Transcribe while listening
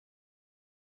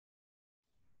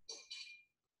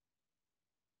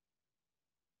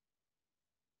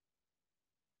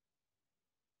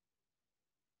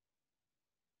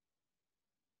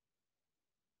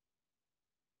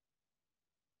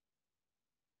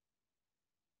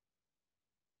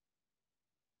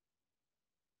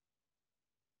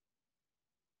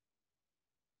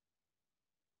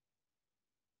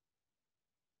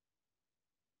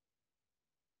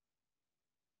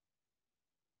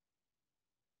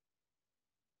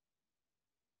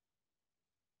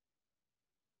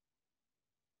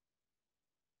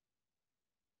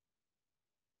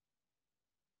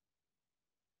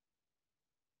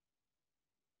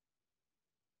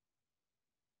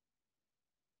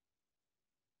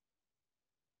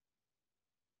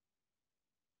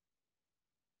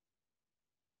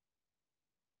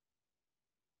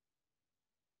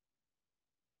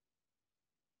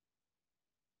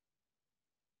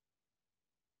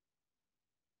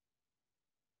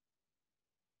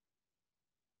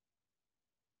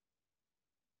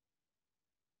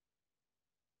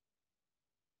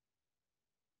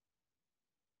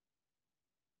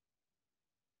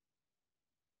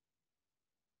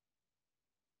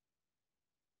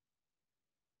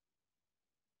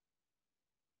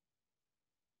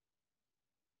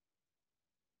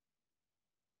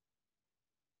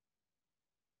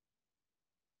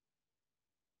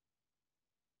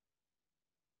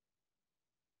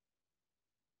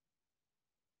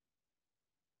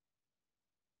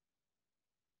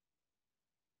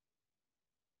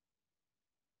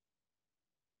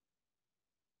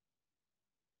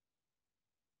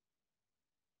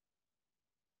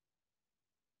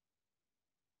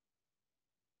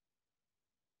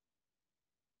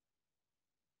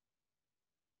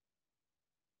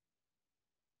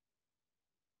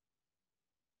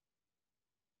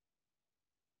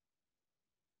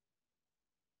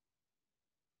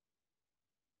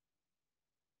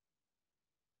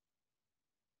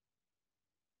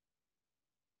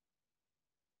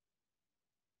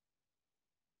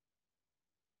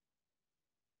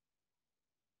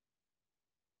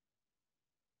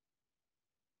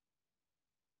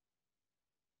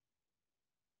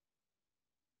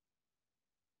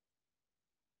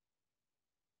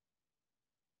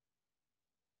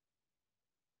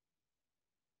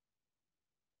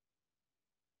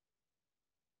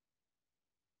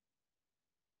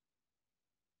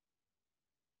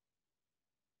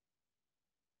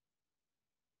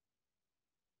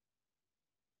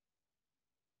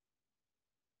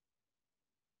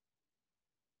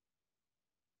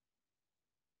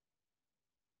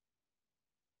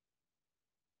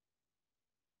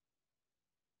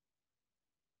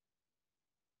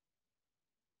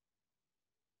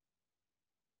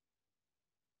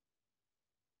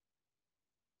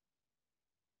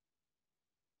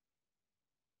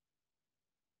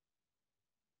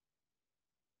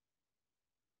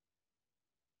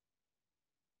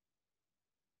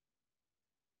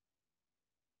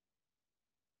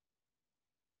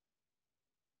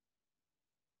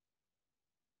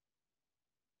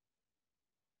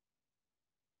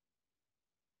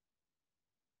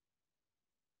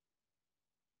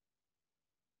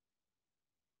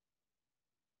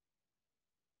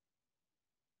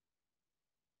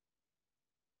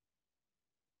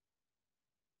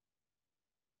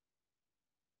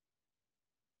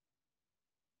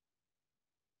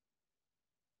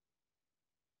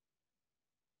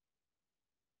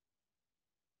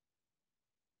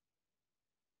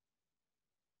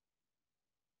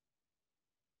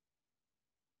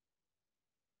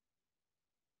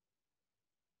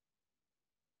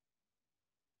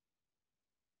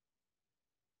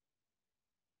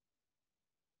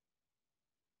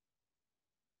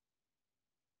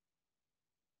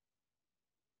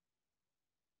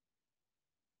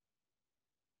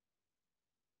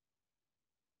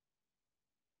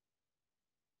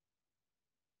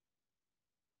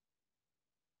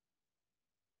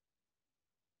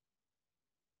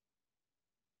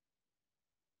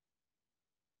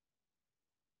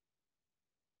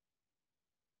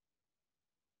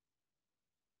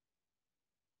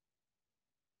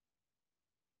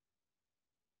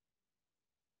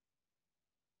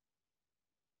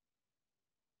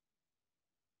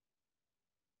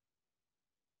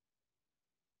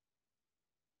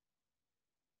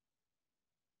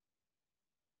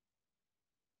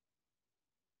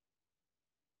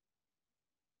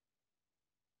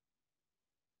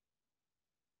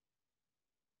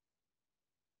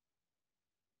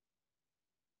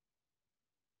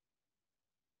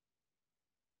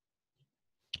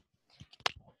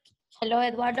Hello,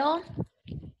 Eduardo.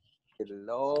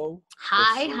 Hello.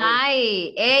 Hi, hi.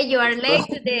 Hey, you are late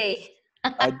today.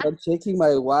 I'm not checking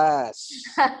my watch.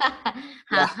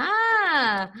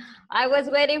 Yeah. I was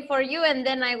waiting for you, and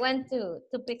then I went to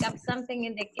pick up something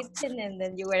in the kitchen, and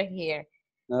then you were here.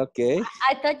 Okay.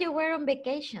 I thought you were on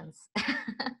vacations.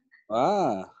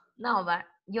 Ah. No, but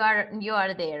you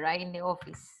are there, right, in the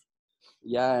office.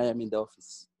 Yeah, I am in the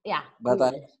office. Yeah. But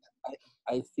Cool.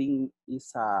 I think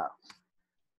it's the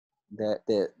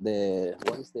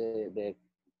what is the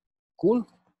cool?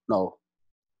 No.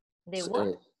 The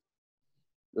what?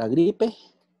 La gripe.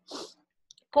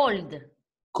 Cold.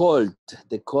 Cold.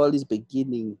 The cold is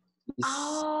beginning.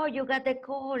 Oh, you got the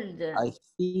cold. I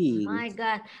think. My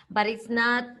God, but it's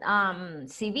not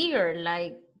severe.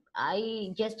 Like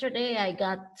yesterday, I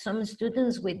got some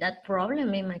students with that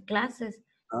problem in my classes.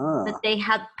 That they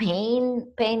had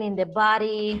pain in the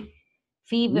body,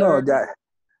 fever. No, that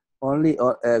only.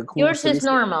 Yours is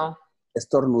normal.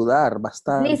 Estornudar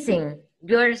bastante. Sneezing.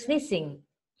 You're sneezing.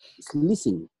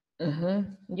 Sneezing.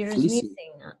 You're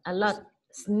sneezing a lot.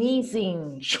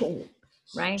 Sneezing.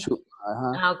 Right?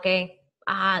 Okay.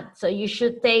 So you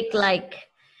should take like,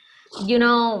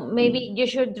 maybe you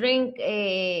should drink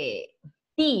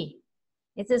tea.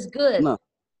 It is good. No,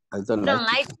 I don't You don't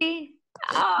like tea?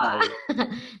 Oh, no.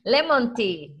 Lemon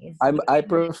tea. I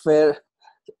prefer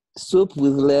soup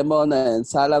with lemon and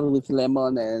salad with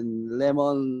lemon and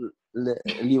limonada,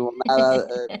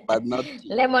 but not tea.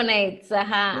 Lemonades.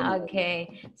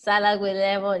 Okay. Salad with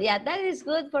lemon. Yeah, that is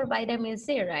good for vitamin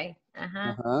C, right?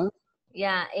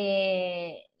 Yeah.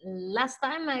 Last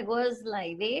time I was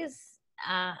like this,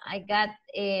 I got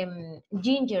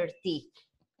ginger tea.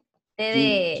 Té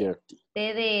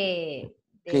de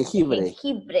jengibre.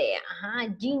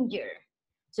 Ginger.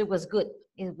 So it was good.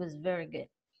 It was very good.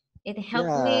 It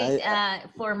helped me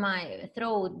for my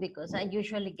throat because I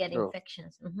usually get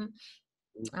infections.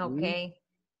 Okay.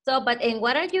 So, and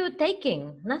what are you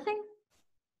taking? Nothing?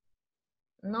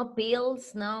 No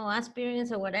pills, no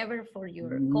aspirins or whatever for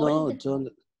your cold?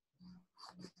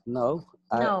 No.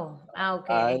 No.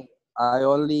 Okay. I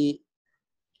only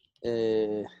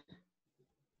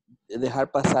dejar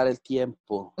pasar el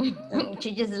tiempo.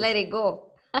 You just let it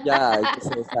go. Yeah, que se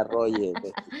desarrolle.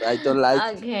 I don't like.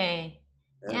 Okay.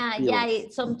 Yeah.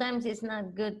 Sometimes it's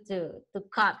not good to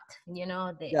cut,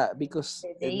 because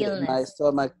the illness. My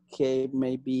stomach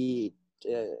may be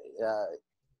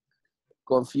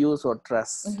confused or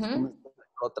trastorna.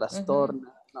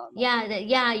 No.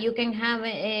 Yeah. You can have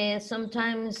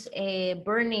sometimes a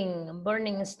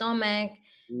burning stomach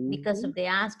because of the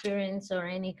aspirins or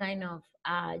any kind of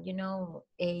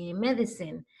a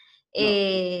medicine.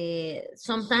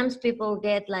 Sometimes people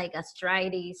get like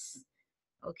arthritis.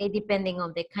 Okay, depending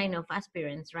on the kind of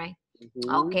aspirins, right?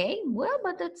 Okay, well,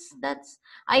 but that's.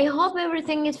 I hope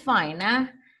everything is fine, huh?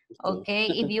 Okay,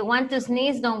 if you want to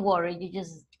sneeze, don't worry. You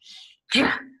just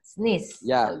sneeze.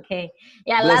 Yeah. Okay.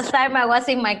 Yeah. Last time I was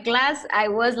in my class, I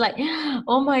was like,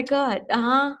 oh my God.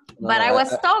 But I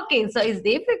was talking, so it's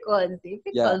difficult.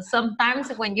 Yeah. Sometimes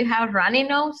when you have runny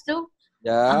nose too.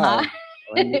 Yeah.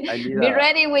 Be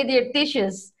ready with your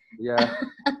tissues. Yeah.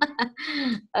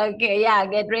 Okay. Yeah.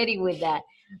 Get ready with that.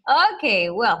 Okay.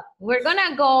 Well, we're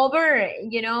gonna go over.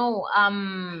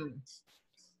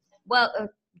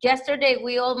 Yesterday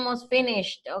we almost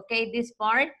finished, okay, this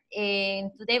part, and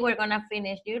today we're gonna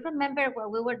finish. Do you remember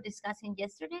what we were discussing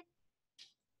yesterday?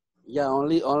 Yeah,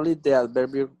 only the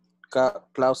adverbial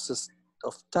clauses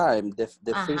of time, the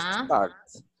first part.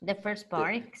 The first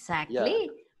part, exactly. Yeah.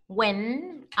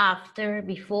 When, after,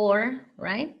 before,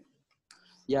 right?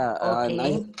 Yeah,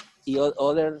 okay. And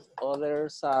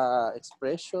others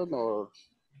expression or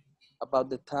about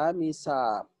the time is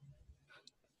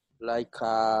like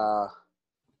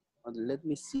let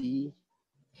me see.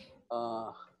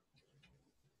 Do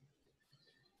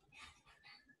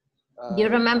you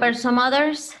remember some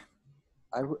others?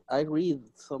 I read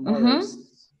some others.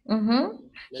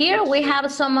 Here we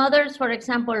have some others, for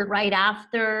example, right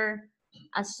after,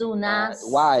 as soon as.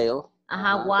 While.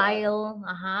 While.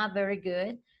 Very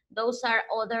good. Those are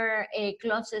other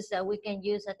clauses that we can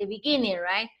use at the beginning,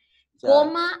 right? Yeah.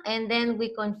 Comma, and then we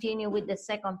continue with the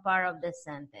second part of the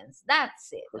sentence.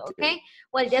 That's it, okay?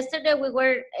 Well, yesterday we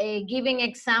were giving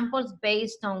examples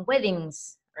based on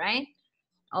weddings, right?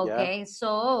 Okay, yeah.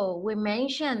 So we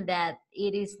mentioned that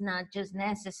it is not just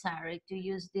necessary to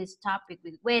use this topic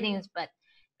with weddings, but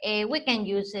we can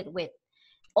use it with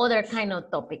other kind of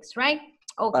topics, right?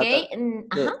 Okay.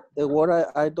 But, the word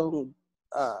I don't,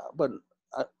 but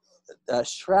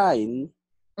shrine,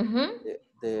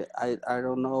 I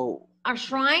don't know. A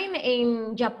shrine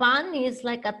in Japan is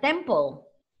like a temple.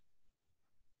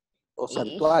 O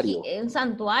santuario. Un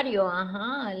santuario,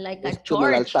 like Es a como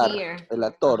el church altar, here. el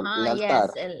altar.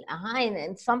 Yes,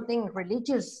 and something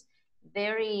religious,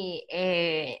 very,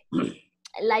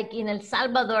 like in El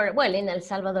Salvador. Well, in El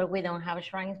Salvador, we don't have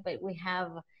shrines, but we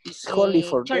have it's holy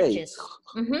for churches. days.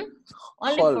 Only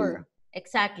Holy. for,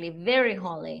 exactly, very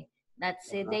holy.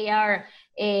 That's it. They are,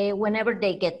 whenever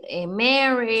they get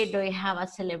married, they have a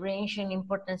celebration,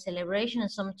 important celebration.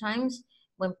 Sometimes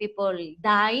when people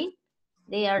die,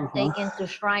 they are taken to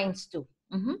shrines too.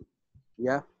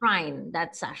 Yeah. Shrine,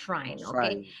 that's a shrine,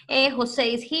 okay? Hey,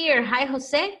 Jose is here. Hi,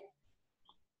 Jose.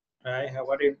 Hi, how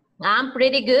are you? I'm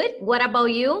pretty good. What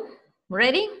about you?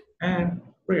 Ready?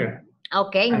 Pretty.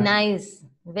 Okay, nice.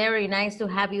 Very nice to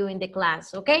have you in the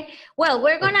class, okay? Well,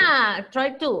 we're gonna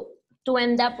try to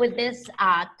end up with this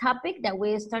topic that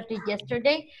we started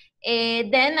yesterday.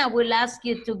 Then I will ask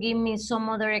you to give me some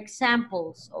other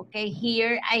examples, okay?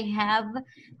 Here I have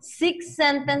 6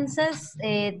 sentences.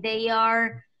 They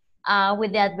are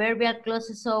with the adverbial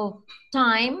clauses of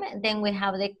time. Then we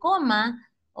have the comma,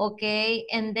 okay?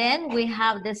 And then we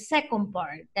have the second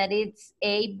part, that it's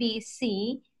A, B,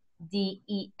 C, D,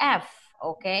 E, F,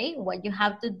 okay? What you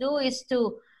have to do is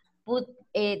to put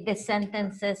the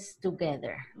sentences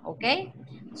together, okay?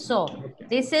 So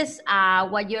this is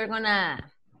what you're gonna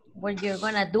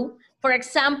do. For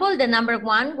example, the number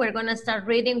 1, we're gonna start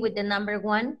reading with the number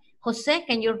 1. Jose,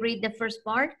 can you read the first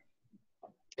part?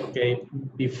 Okay,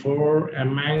 before a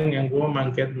man and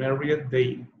woman get married,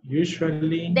 they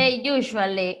usually,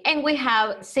 and we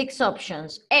have 6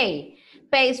 options. A,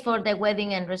 pays for the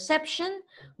wedding and reception,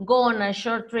 go on a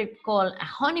short trip called a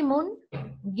honeymoon,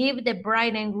 give the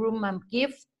bride and groom a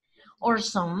gift or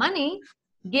some money,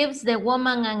 gives the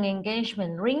woman an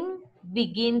engagement ring,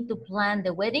 begin to plan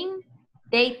the wedding,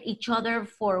 date each other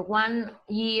for 1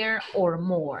 year or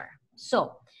more.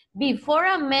 So, before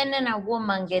a man and a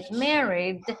woman get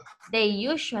married, they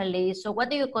usually, so what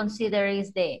do you consider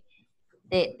is the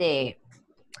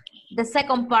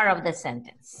second part of the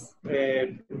sentence?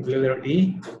 letter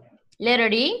E. Letter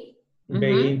E?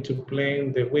 Begin to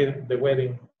plan the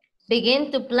wedding.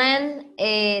 Begin to plan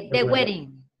the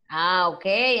wedding.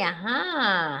 Okay,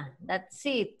 that's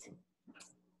it.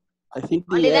 I think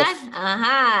the Only F.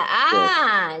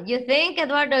 that? You think,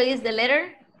 Eduardo, is the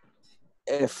letter?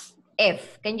 F.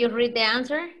 F. Can you read the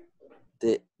answer?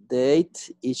 The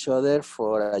date each other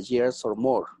for a year or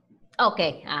more.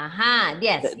 Okay,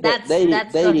 yes, that's dating.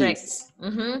 Correct.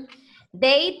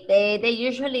 They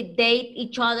usually date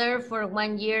each other for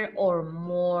 1 year or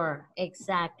more.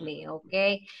 Exactly,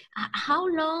 okay. How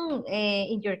long,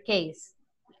 in your case,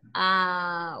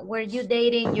 were you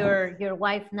dating your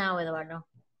wife now, Eduardo?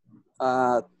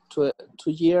 2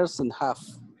 years and a half.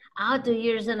 2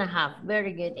 years and a half.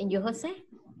 Very good. And you, Jose?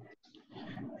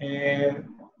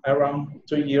 Around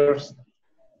 2 years.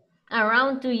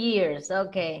 Around 2 years,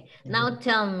 okay. Now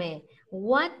tell me,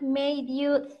 what made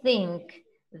you think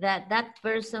that that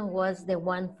person was the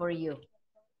one for you?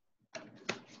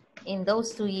 In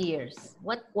those 2 years,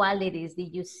 what qualities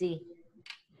did you see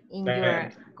in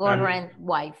your current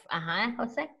wife?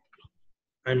 Jose?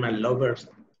 I'm a lover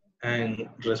and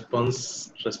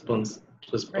responsible.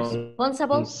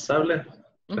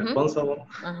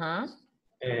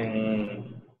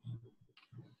 And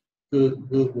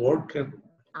good worker.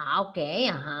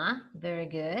 Okay, very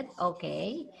good.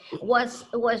 Okay. Was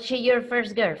she your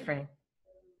first girlfriend?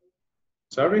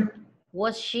 Sorry?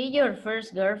 Was she your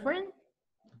first girlfriend?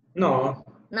 No.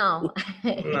 No.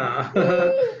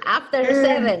 No. After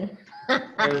 7.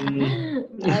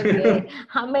 Okay.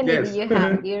 How many do you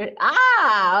have?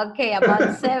 Okay,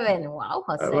 about 7. Wow,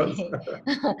 Jose.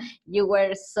 You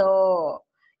were so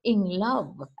in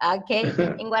love. Okay.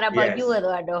 And what about you,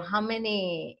 Eduardo? How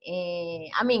many,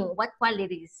 what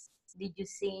qualities did you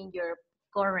see in your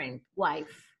current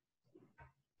wife?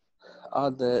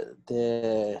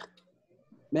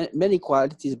 Many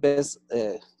qualities,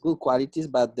 good qualities,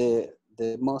 but the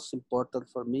most important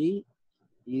for me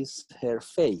is her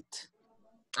faith.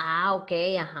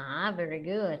 Okay, very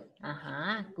good.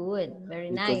 Good,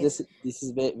 very nice. Because this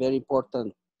is very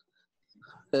important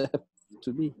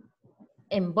to me.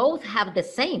 And both have the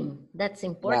same. That's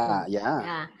important.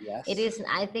 Yeah. Yes. It is.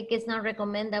 I think it's not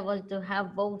recommendable to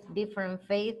have both different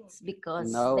faiths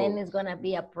because then it's gonna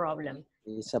be a problem.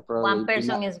 It's a problem. One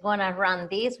person is gonna run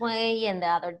this way and the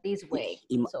other this way.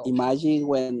 Imagine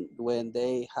when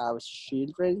they have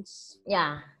children.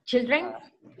 Yeah, children.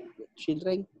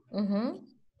 Children.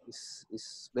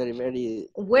 It's very, very.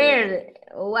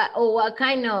 What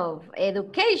kind of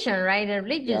education, right?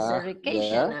 Religious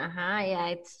education. Yeah. Yeah,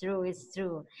 it's true. It's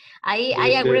true.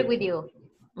 I agree with you.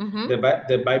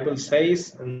 The Bible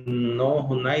says, no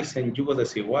unáis en yugo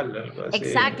desigual. Algo así.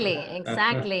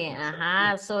 Exactly.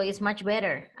 So it's much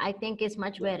better. I think it's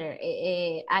much better.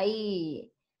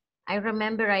 I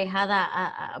remember I had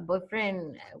a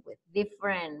boyfriend with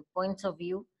different points of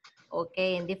view,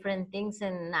 okay, and different things,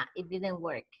 and it didn't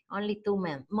work. Only 2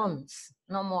 months,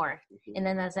 no more. And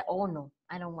then I said, oh no,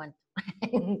 I don't want to.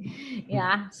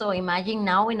 Yeah, so imagine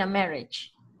now in a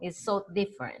marriage. It's so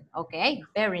different, okay?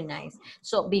 Very nice.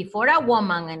 So before a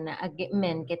woman and a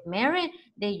man get married,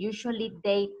 they usually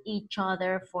date each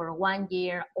other for 1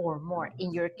 year or more.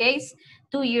 In your case,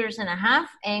 2 years and a half,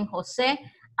 and Jose,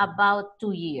 about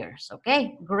 2 years,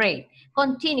 okay? Great.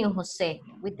 Continue, Jose,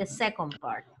 with the second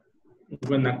part.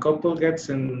 When a couple gets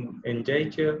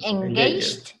engaged.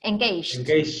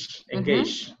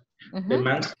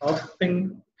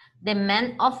 The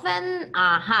man often,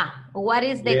 what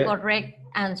is the correct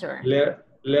answer?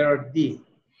 Letter D.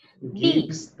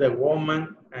 Gives the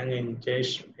woman an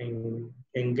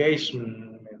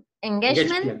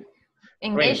engagement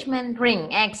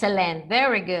ring. Excellent.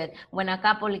 Very good. When a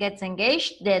couple gets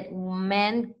engaged, the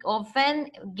man often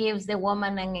gives the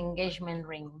woman an engagement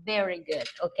ring. Very good.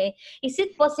 Okay. Is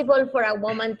it possible for a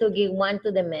woman to give one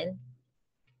to the man?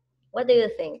 What do you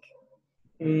think?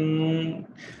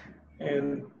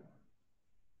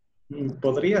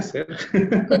 Podría ser.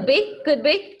 Could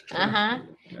be.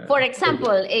 For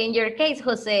example, in your case,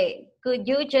 Jose, could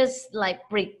you just like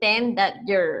pretend that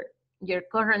your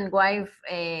current wife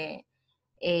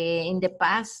in the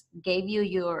past gave you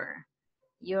your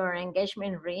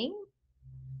engagement ring?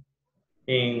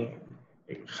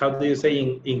 How do you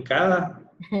say in cada?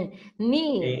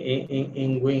 Knee.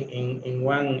 In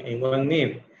one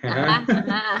knee.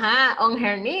 On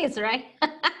her knees, right?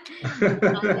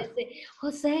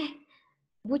 Jose,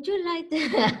 would you like to?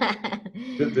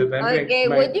 Okay,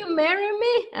 would you marry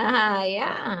me?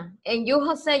 Yeah. And you,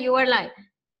 Jose, you were like,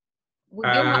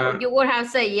 you would have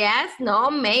said yes, no,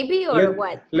 maybe, or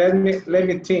what? Let me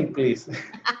think, please.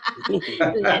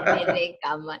 Let me think,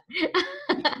 come on.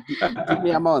 Give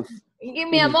me a month. Give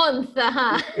me a month.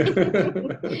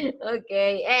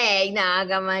 Okay. Hey, nah,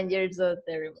 come on, you're so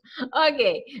terrible.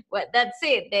 Okay, well, that's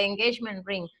it, the engagement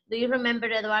ring. Do you remember,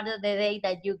 Eduardo, the day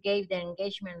that you gave the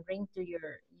engagement ring to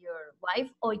your wife,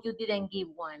 or you didn't give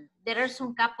one? There are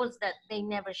some couples that they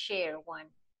never share one.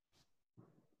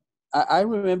 I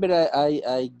remember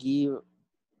I gave.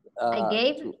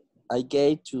 I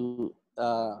gave to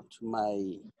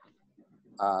my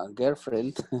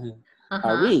girlfriend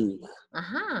a ring,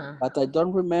 but I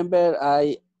don't remember.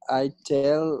 I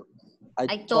told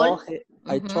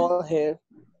her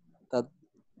that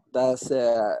that's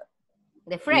the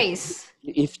phrase.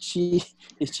 If she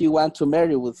wants to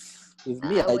marry with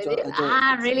me, I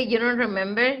don't. Really? You don't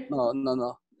remember?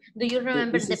 No. Do you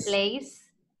remember the place?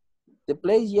 The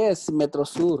place, yes, Metro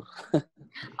Sur.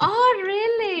 Oh,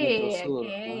 really? Metro Sur.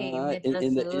 Okay,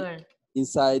 Metro Sur.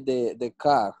 Inside the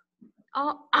car.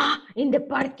 Oh, in the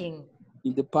parking.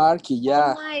 In the parking,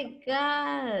 yeah. Oh my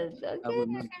God.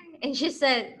 Okay. And she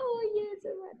said, oh, yes.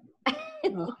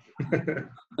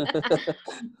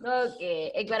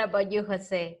 Okay. And what about you,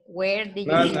 Jose? Where did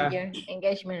you give your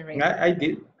engagement ring? I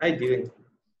didn't. You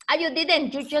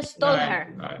didn't? You just told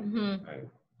her?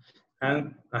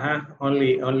 And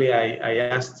only I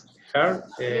asked her.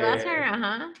 You asked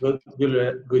her, Would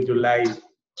you like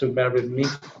to marry me?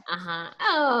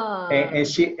 Oh. And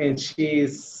she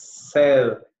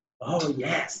said, oh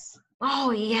yes.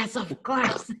 Oh yes, of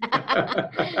course.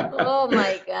 Oh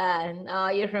my God. Oh,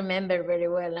 you remember very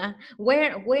well, huh?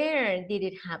 Where did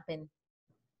it happen?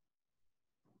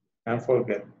 I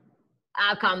forget.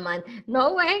 Come on.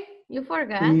 No way. You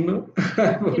forgot? No.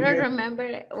 You don't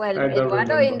remember? Well,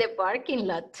 Eduardo in the parking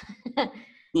lot.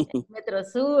 Metro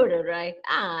Sur, right?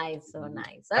 It's so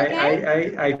nice.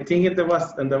 Okay. I think it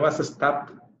was a stop.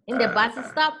 In the bus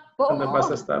stop? In the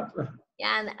bus stop.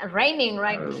 Yeah, and raining,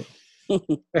 right?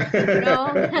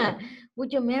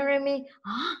 Would you marry me?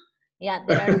 Yeah,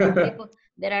 there are some people.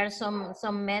 There are some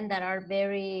men that are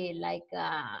very like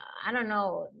I don't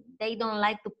know. They don't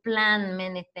like to plan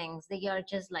many things. They are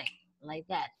just like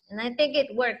that, and I think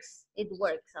it works. It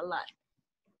works a lot.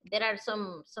 There are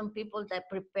some people that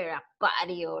prepare a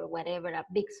party or whatever, a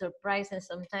big surprise, and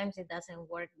sometimes it doesn't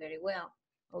work very well.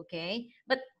 Okay,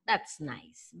 but that's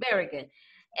nice. Very good.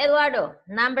 Eduardo,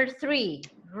 number 3.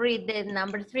 Read the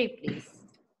number 3, please.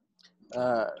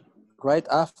 Right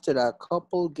after a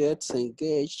couple gets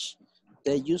engaged,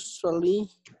 they usually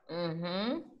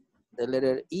the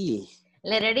letter E.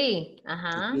 Letter E.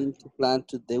 Begin to plan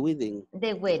to the wedding.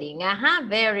 The wedding.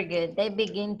 Very good. They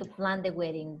begin to plan the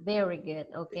wedding. Very good.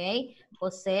 Okay.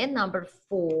 Jose, number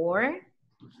 4.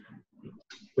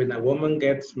 when a woman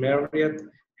gets married,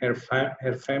 her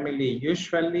family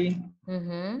usually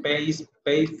pays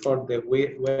for the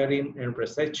wedding and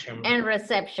reception. And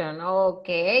reception.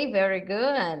 Okay, very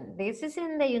good. This is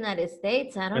in the United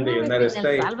States. I don't In the know United if in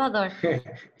El States. Salvador.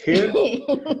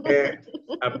 Here,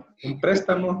 un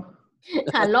préstamo.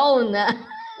 A loan.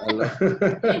 Hello.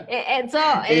 And so,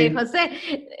 Jose,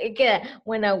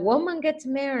 when a woman gets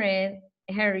married,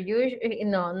 her usually,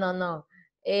 no.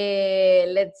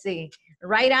 Let's see.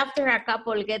 Right after a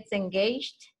couple gets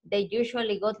engaged, they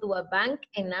usually go to a bank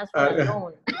and ask for a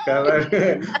loan.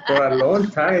 For a long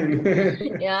time.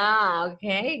 Yeah,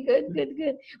 okay,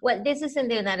 good. Well, this is in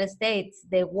the United States.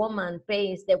 The woman's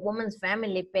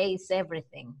family pays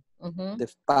everything.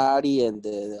 The party and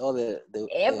the other.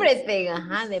 Everything,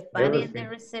 the party and the Everything.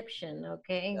 reception,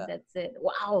 okay, Yeah. that's it.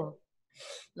 Wow.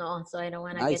 No, so I don't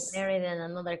want to Nice. get married in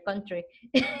another country.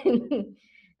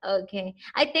 Okay,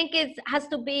 I think it has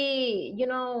to be,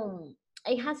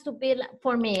 it has to be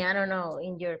for me. I don't know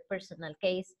in your personal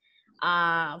case.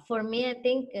 For me, I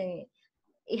think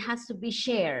it has to be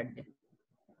shared.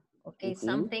 Okay,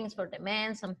 some things for the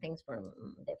man, some things for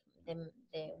the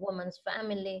woman's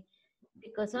family,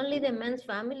 because only the man's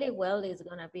family, well, is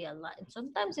gonna be a lot.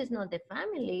 Sometimes it's not the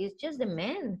family, it's just the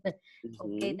man.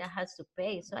 Okay, that has to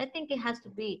pay. So I think it has to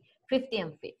be 50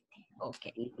 and 50.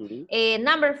 Okay.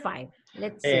 Number 5.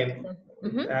 Let's see.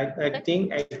 I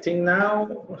think now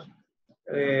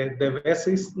the best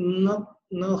is not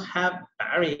have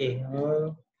party.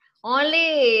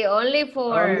 Only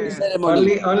for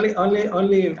Ceremony. Only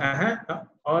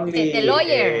the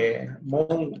lawyer.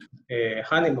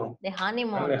 honeymoon. The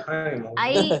honeymoon. Only honeymoon.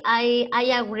 I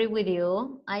agree with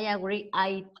you. I agree.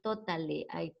 I totally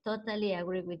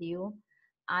agree with you.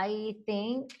 I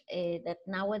think that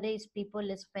nowadays people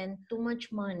spend too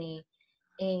much money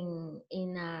in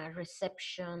a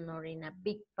reception or in a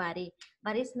big party,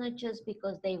 but it's not just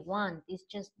because they want. It's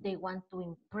just they want to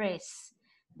impress.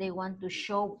 They want to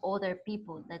show other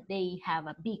people that they have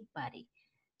a big party.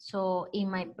 So in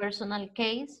my personal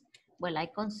case, well, I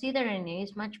consider it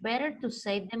is much better to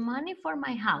save the money for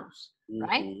my house,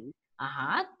 right?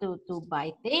 To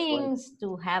buy things,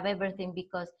 to have everything,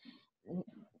 because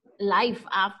life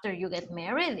after you get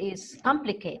married is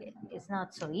complicated. It's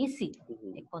not so easy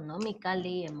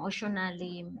economically,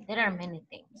 emotionally. There are many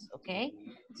things. Okay,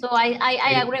 so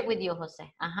I agree with you,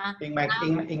 Jose. In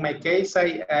my case,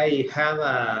 I had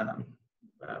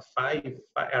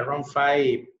around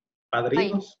five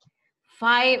padrinos.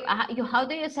 Five. How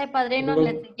do you say padrino?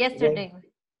 Let's see, yesterday.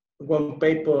 One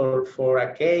paper for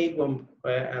a cake,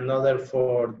 another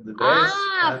for the dress.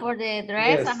 For the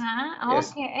dress. Yes,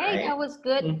 yes. Okay, that was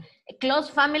good. Close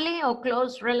family or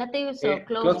close relatives or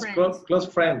close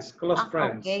friends? Close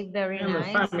friends. Okay, very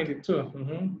nice. And family too.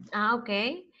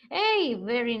 Okay. Hey,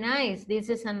 very nice. This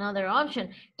is another option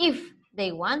if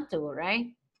they want to, right?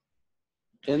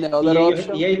 And the other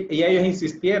option? Y ellos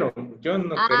insistieron. Yo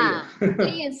no quería.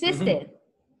 They insisted.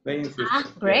 They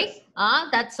insisted. Great. Yes.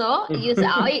 That's all. You say,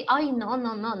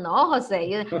 no,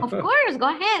 Jose. Of course, go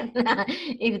ahead.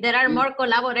 If there are more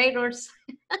collaborators.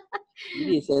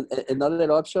 Yes,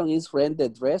 another option is rent the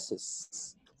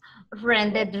dresses.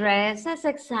 Rent the dresses,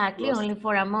 exactly. Yes. Only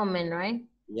for a moment, right?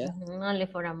 Yeah. Only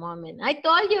for a moment. I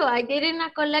told you I did in a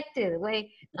collective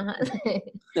way.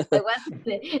 I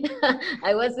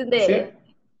was in the...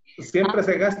 Siempre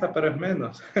se gasta, pero es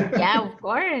menos. Yeah, of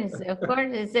course.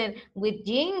 I said, with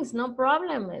jeans, no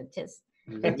problem. It's just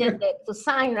to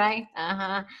sign, right?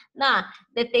 Nah,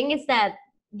 the thing is that,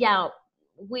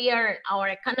 our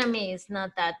economy is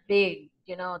not that big,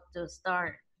 to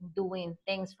start doing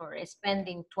things for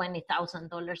spending $20,000,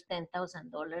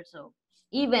 $10,000, so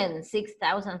even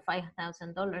 $6,000,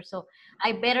 $5,000. So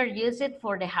I better use it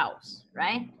for the house,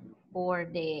 right? For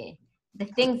the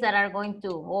things that are going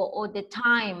to, or the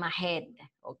time ahead.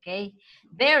 Okay,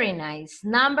 very nice.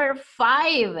 Number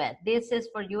 5. This is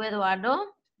for you, Eduardo.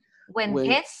 When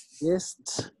guests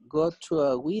go to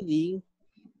a wedding.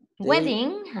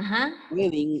 Wedding.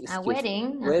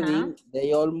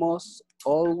 They almost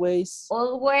always.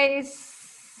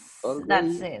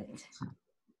 That's it.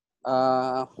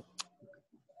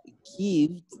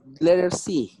 Give letter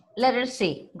C. Letter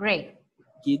C. Great.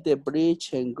 Give the bride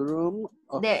and groom.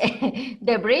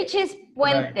 The bridge is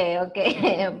puente,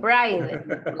 okay. Bride.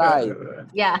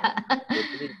 Yeah.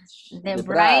 The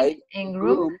bride and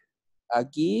groom. A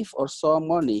gift or some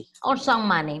money.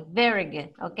 Very good.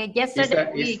 Okay.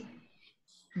 Yesterday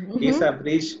it's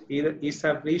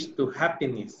a bridge to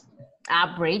happiness. A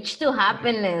bridge to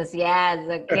happiness. Yes.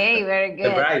 Okay. Very good.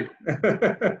 The bride.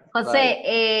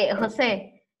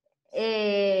 Jose,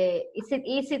 is it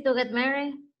easy to get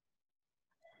married?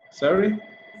 Sorry?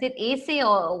 Is it easy,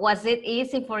 or was it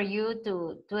easy for you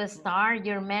to start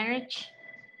your marriage?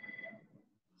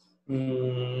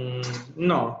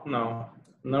 No,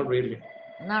 not really.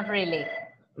 Not really.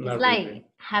 It's Not like really.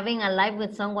 having a life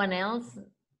with someone else.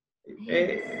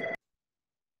 Eh,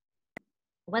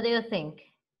 What do you think?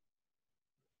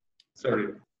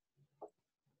 sorry.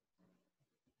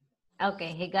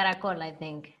 Okay, he got a call, I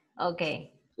think.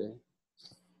 Okay. Okay.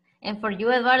 And for you,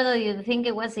 Eduardo, you think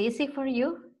it was easy for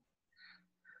you?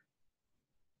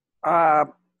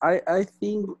 I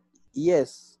think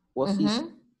yes, was easy Mm-hmm.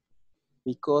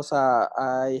 because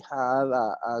I had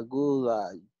a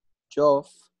good job,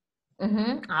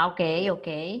 Mm-hmm. Okay,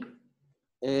 okay.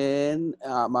 and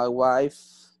my wife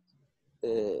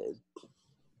uh,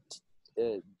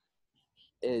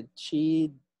 uh,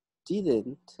 she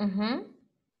didn't Mm-hmm.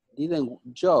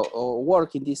 didn't job or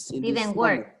work in this Didn't moment,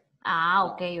 work.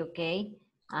 Ah, okay, okay.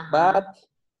 Uh-huh. but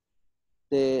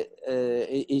the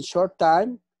in short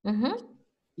time Mm-hmm.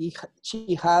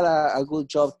 she had a good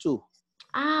job too.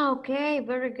 Ah, okay,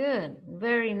 very good.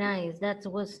 Very nice. That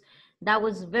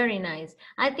was very nice.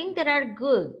 I think there are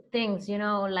good things, you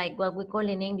know, like what we call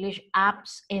in English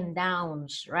ups and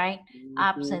downs, right?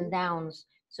 Ups and Mhm. downs.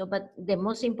 So, but the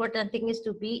most important thing is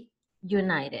to be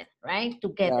united, right? Yeah,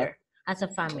 Together as a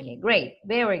family. Great.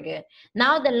 Very good.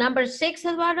 Now the number 6,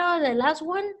 Eduardo, the last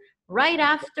one, right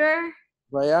after.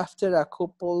 right after a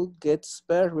couple gets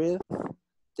married,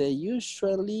 they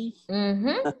usually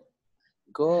Mm-hmm.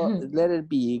 go let it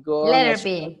be go on a Letter short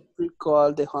B. trip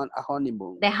called a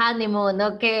honeymoon. The honeymoon,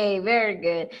 okay, very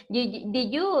good.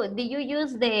 Did you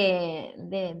use the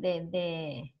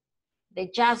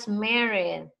just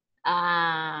married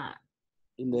uh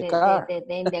In the car.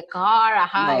 in the car,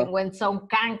 No, and when some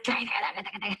can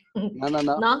no.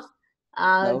 no? No,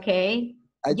 Okay.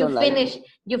 I don't like it.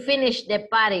 You finish the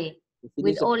party We with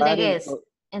finish the all the party, guests,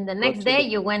 and the go next to day the,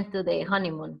 you went to the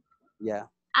honeymoon. yeah.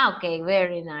 Okay,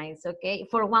 very nice. Okay.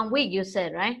 For 1 week you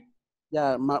said, right?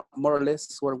 Yeah, more or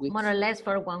less 1 week. More or less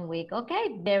for 1 week.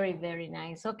 Okay, very, very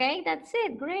nice. Okay, that's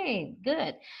it. Great,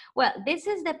 good. Well, this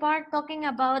is the part talking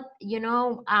about,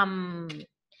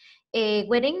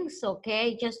 weddings,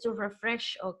 okay, just to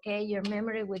refresh, okay, your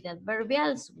memory with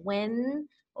adverbials. When,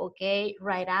 okay,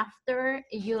 right after.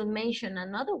 You mention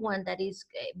another one that is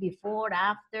before,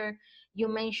 after. You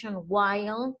mention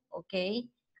while, okay,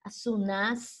 as soon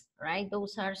as, right?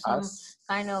 Those are some As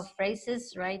kind of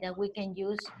phrases, right, that we can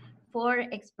use for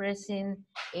expressing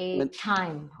a when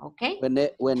time, okay?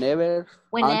 whenever, until,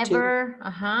 Whenever,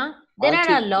 there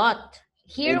are a lot.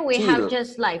 Here we have until.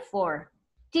 just like 4.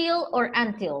 Till or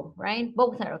until, right?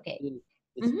 Both are okay.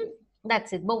 It's okay.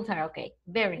 That's it. Both are okay.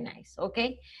 Very nice.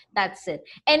 Okay, that's it.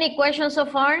 Any questions so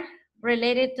far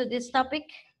related to this topic?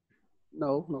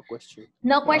 No, no question.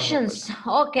 No No, no questions.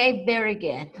 question. Okay, very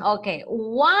good. Okay,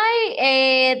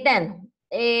 why then?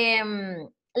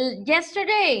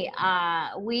 Yesterday,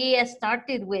 we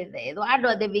started with Eduardo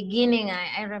at the beginning.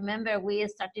 I remember we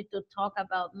started to talk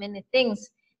about many things.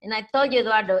 And I told you,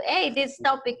 Eduardo, hey, this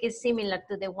topic is similar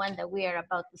to the one that we are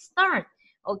about to start.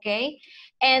 Okay.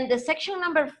 And the section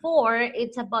number 4,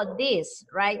 it's about this,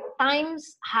 right?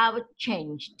 Times have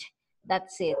changed.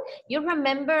 That's it. You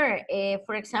remember,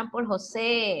 for example,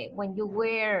 Jose, when you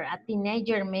were a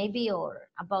teenager, maybe, or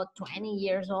about 20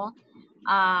 years old,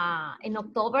 in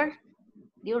October,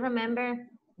 do you remember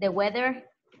the weather?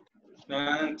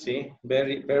 See,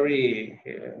 very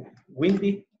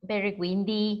windy, Very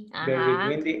windy. very Uh-huh.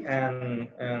 windy,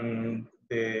 and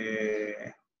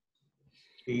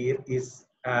it is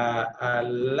a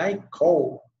light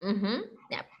cold. Mm-hmm.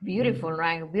 Yeah, beautiful,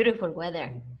 right? Beautiful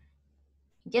weather.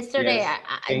 Yesterday, Yes,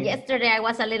 in yesterday I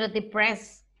was a little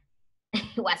depressed.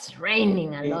 It was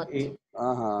raining a in lot. in,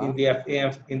 Uh-huh.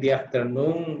 in the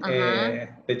afternoon, Uh-huh.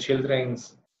 the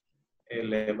children's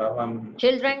elevaban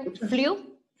Children escuchas?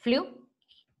 flew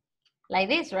like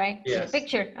this, right? In the Yes.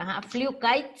 picture. Flew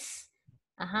kites.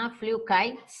 Flew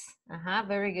kites.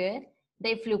 Very good.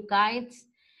 They flew kites.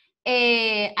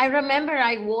 I remember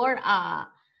I wore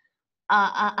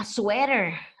a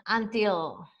sweater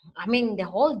until, I mean, the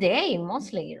whole day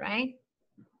mostly, right?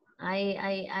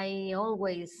 I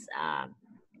always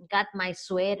got my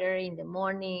sweater in the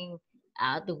morning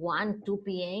at 1, 2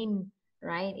 p.m.,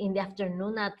 right? In the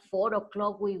afternoon at 4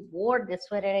 o'clock, we wore the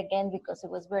sweater again because it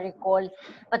was very cold.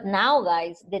 But now,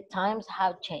 guys, the times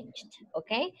have changed,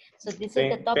 okay? So this is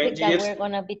the 10 topic that years we're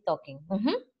going to be talking.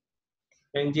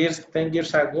 10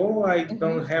 years ago, I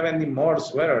don't have any more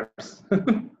sweaters.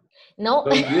 No,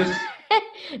 Don't use.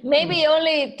 maybe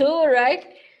only 2, right?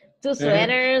 2 Uh-huh.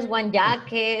 sweaters, 1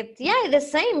 jacket. Yeah, the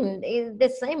same. It's the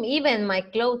same. Even my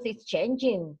clothes is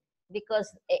changing.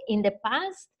 because in the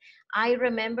past, I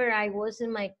remember I was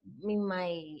in my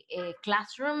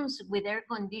classrooms with air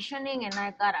conditioning, and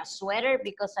I got a sweater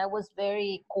because I was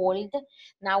very cold.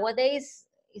 Nowadays,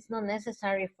 it's not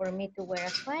necessary for me to wear a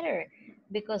sweater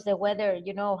because the weather,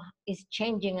 you know, is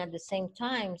changing at the same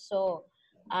time. So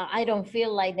I don't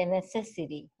feel like the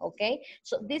necessity, okay?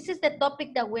 So this is the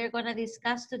topic that we're gonna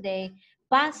discuss today: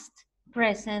 past,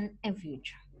 present, and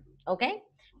future, okay?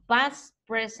 Past,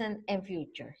 present, and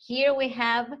future. Here we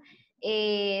have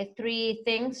three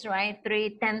things, right?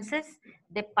 Three tenses: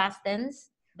 the past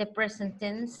tense, the present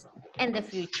tense, and the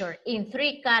future, in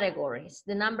three categories.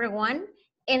 The number one,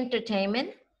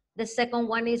 entertainment. The second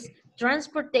one is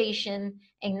transportation.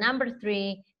 And number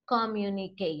three,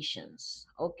 communications.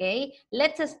 Okay,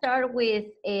 let's start with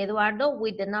Eduardo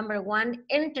with the number one,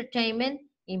 entertainment,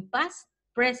 in past,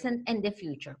 present, and the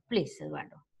future. Please,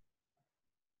 Eduardo.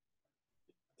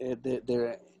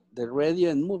 The radio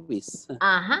and movies. In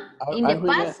the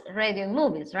past, radio and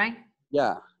movies, right?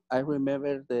 Yeah, I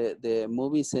remember the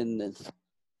movies in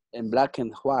black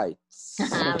and white.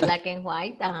 Black and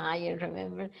white, you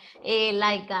remember.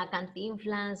 Like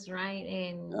Cantinflas, right?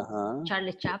 And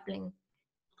Charlie Chaplin.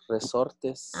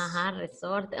 Resortes.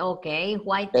 Resort. Okay,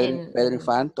 white and Pedro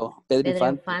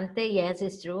Infante, yes,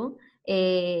 it's true.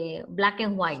 Black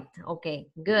and white. Okay,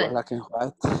 good. Black and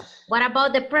white. What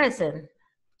about the present?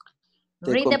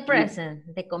 Read the present.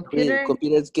 The computer.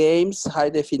 Computers, games, high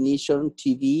definition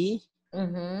TV,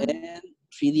 and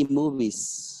 3D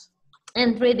movies.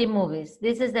 And 3D movies.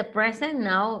 This is the present.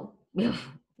 Now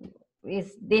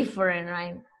it's different,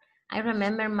 right? I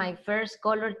remember my first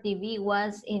color TV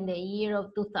was in the year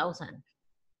of 2000.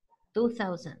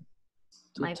 2000.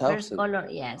 My first color,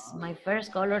 yes, my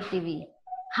first color TV.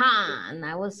 And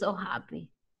I was so happy.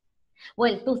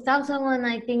 Well, 2000 or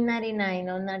 1999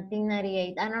 or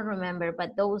 1998, I don't remember,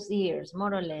 but those years,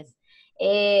 more or less.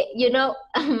 You know,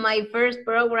 my first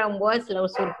program was La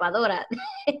Usurpadora,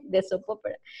 the soap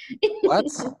opera. What?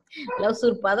 La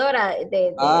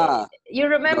Usurpadora. You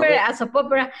remember a soap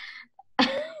opera?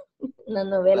 La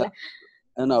novela.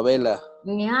 A novela.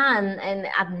 Yeah, and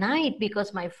at night,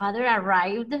 because my father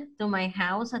arrived to my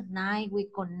house at night, we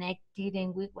connected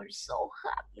and we were so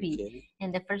happy. Okay.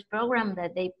 And the first program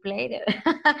that they played,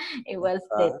 it was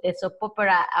the soap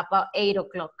opera about 8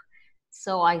 o'clock.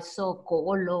 So I saw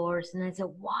colors and I said,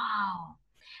 wow.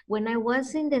 When I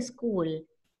was in the school,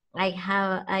 I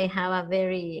have a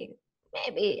very,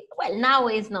 maybe, well, now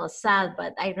it's not sad,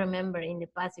 but I remember in the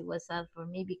past it was sad for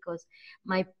me because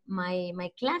my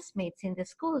classmates in the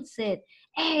school said,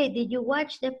 hey, did you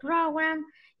watch the program?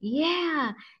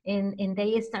 Yeah. And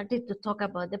they started to talk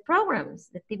about the programs,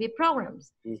 the TV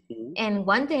programs. And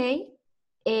one day,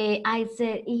 I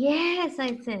said, yes,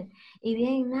 I said, y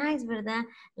bien nice, ¿verdad?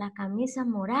 La camisa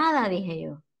morada, dije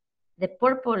yo. The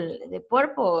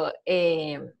purple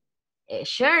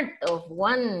shirt of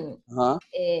one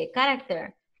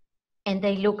character. And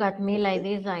they look at me like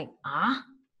this, like,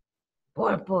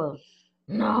 purple.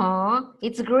 No,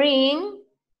 it's green.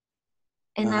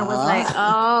 And I was like,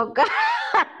 oh, God.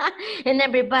 And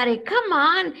everybody, come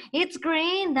on, it's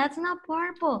green. That's not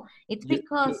purple. It's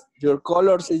because... Your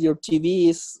colors in your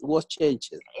TV was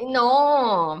changed.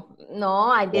 No,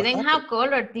 I didn't have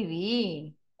color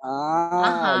TV.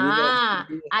 I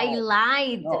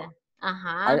lied. No.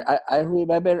 I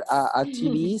remember a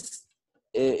TVs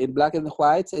in black and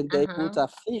white, and they put a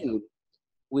film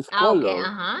with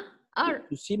color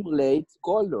to simulate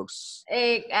colors.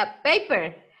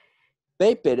 Paper.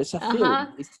 Paper, it's a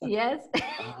film. Yes.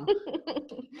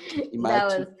 That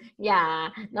was,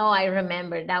 no, I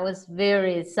remember. That was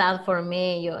very sad for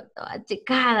me. Yo,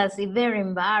 chicada, así, very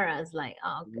embarrassed. Like,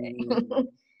 okay.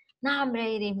 No, hombre,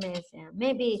 Iris me decía,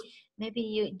 maybe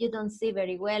you don't see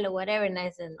very well or whatever. And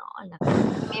I said, no,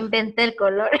 me inventé el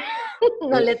color.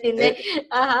 No le tiene.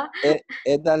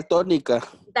 Es daltónica.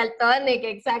 Daltonic,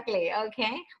 exactly.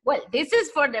 Okay. Well, this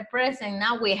is for the present.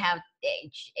 Now we have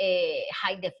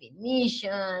high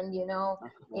definition, you know,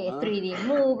 3D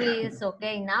movies.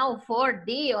 Okay. Now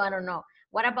 4D, I don't know.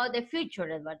 What about the future,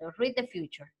 Eduardo? Read the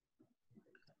future.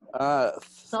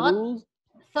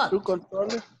 Through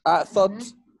controller.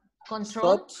 Thought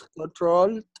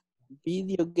controlled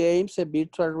video games and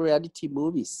virtual reality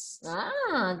movies.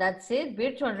 That's it.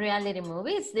 Virtual reality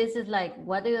movies. This is like,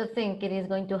 what do you think it is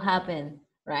going to happen,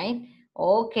 right?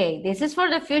 Okay, this is for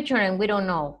the future and we don't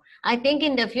know. I think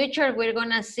in the future we're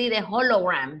gonna see the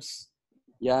holograms.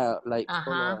 Yeah, like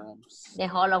holograms. The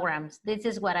holograms. This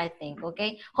is what I think,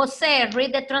 okay? Jose,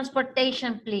 read the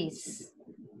transportation, please.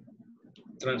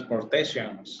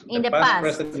 Transportations. In the past.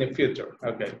 Present, and future.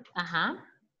 Okay. Uh-huh.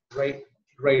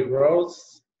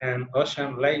 Railroads, and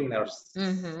ocean liners.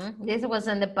 This was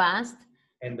in the past.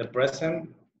 In the present,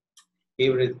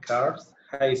 hybrid cars,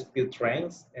 high-speed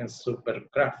trains, and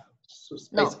spacecraft.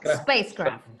 Spacecraft.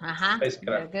 Spacecraft.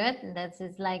 Very good. That's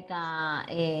it's like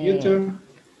future.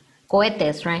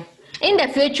 Cohetes, right? In the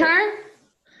future.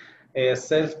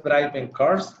 Self-driving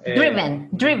cars. Driven.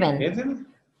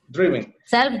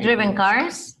 Self-driven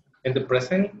cars. In the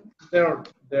present, there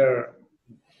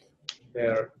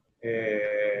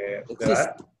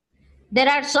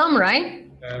are some, right?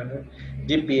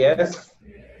 GPS,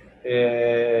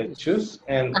 shoes,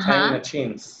 and time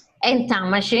machines. And time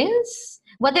machines?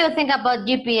 What do you think about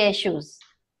GPS shoes?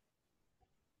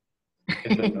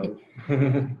 I don't know.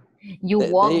 You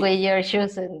walk with your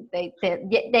shoes and they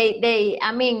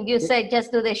I mean, you say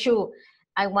just to the shoe,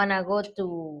 I want to go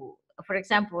to, for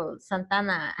example,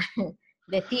 Santana,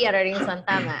 the theater in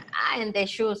Santana, and the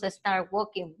shoes start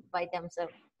walking by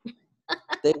themselves.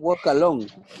 They walk alone.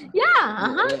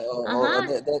 Yeah,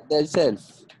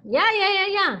 themselves.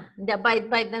 Yeah.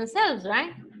 By themselves,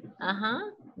 right?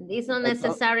 It's not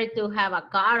necessary to have a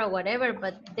car or whatever,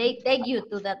 but they take you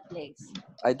to that place.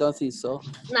 I don't think so.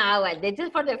 No, well, this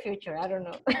is for the future. I don't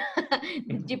know.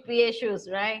 GPS shoes,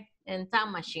 right? And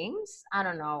time machines. I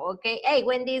don't know. Okay. Hey,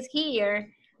 Wendy's here.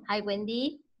 Hi,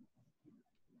 Wendy.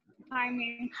 Hi,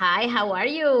 me. Hi, how are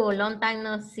you? Long time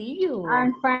no see you.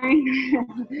 I'm fine.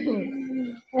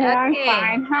 I'm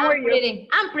fine. How are you?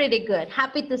 I'm pretty good.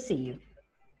 Happy to see you.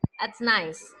 That's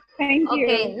nice. Thank you.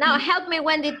 Okay, now help me,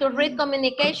 Wendy, to read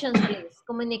communications, please.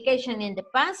 Communication in the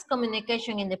past,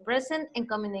 communication in the present, and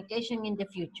communication in the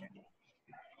future.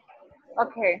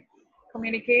 Okay.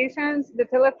 Communications, the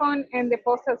telephone and the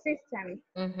postal system.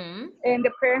 In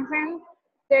the present,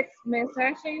 text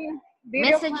messaging,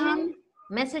 video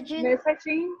messaging,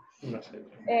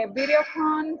 video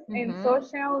phones, and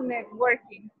social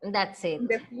networking. That's it. In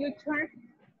the future,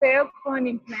 cell phone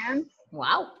implants.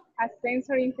 Wow. A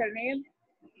sensor internet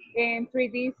and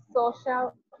 3D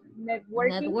social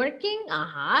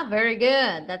networking. Very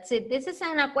good. That's it. This is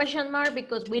a question mark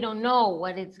because we don't know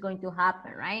what is going to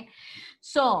happen, right?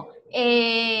 So,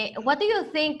 what do you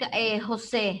think,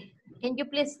 Jose? Can you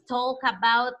please talk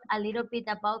about a little bit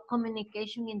about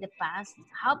communication in the past?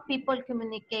 How people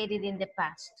communicated in the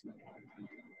past?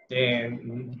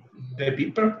 The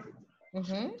beeper.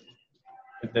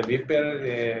 The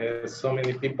beeper, so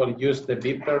many people use the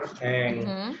beeper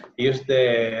and use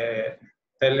the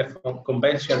telephone,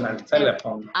 conventional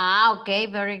telephone. Okay,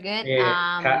 very good.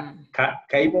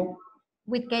 Cable.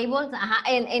 With cables,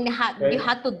 and you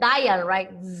had to dial,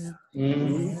 right?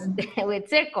 With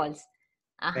circles.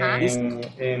 And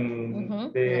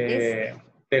the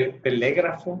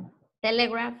telegraph.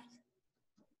 Telegraph.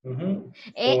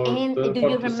 And do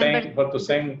you remember? For to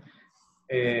send,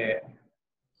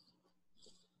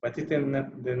 what is the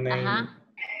name?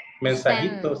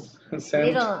 Mensajitos.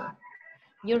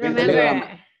 You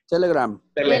remember? Telegram.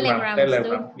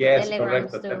 Yes,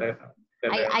 Telegrams correct. Telegram.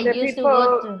 I used to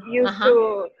go to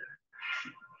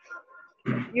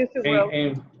used to go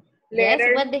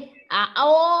letters.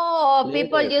 Yes,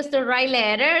 people used to write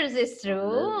letters. It's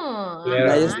true.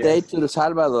 United States to El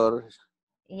Salvador.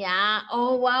 Yeah.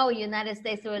 Oh wow, United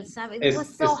States to El Salvador. It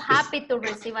was so happy to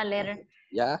receive a letter.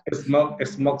 Yeah. Smoke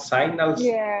signals.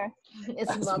 Yeah.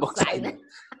 Smoke signals.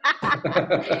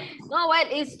 No, well,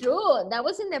 it's true. That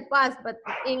was in the past, but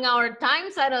in our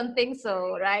times, I don't think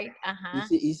so, right?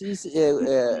 Is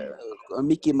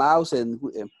Mickey Mouse and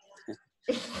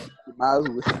Mouse.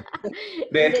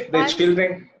 the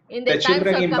children. The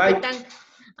children in bike.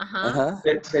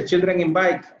 The children in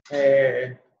bike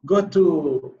go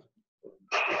to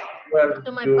your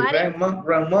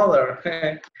grandmother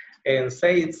and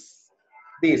says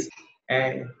this,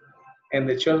 and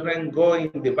the children go in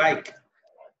the bike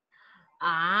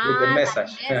with the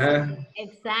message.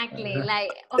 Exactly.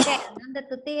 Like, okay, ¿dónde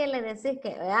tu tía le decís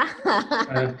que,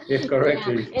 Yes, correct.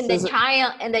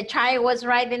 Yeah. And the child was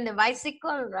riding the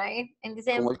bicycle, right? And they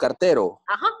say, como el cartero.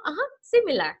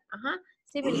 Similar.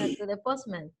 Similar to the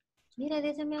postman. Mira,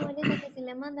 dice mi abuelita que si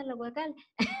le mandan los huacales.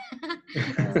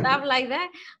 Stuff like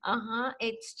that.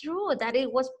 It's true that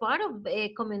it was part of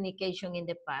communication in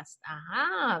the past.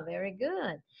 Very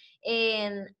good.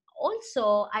 And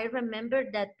also, I remember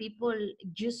that people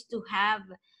used to have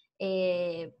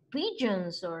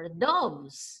pigeons or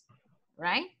doves,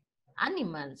 right?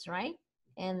 Animals, right?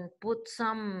 And put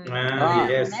some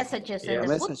messages in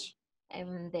the foot,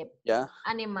 and the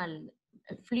animal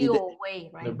flew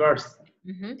away, right? The birds.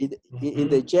 In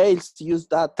the jails, use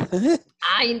that.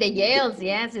 In the jails,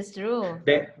 yes, it's true.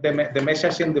 The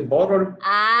message in the bottle.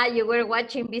 You were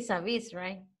watching Vis-a-Vis,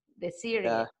 right? The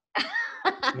series.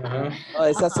 Oh,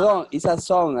 it's a song. It's a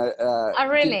song. Oh,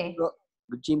 really?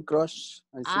 Jim Croce.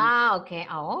 Okay.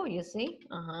 Oh, you see?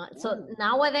 So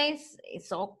nowadays, it's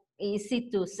so easy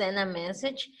to send a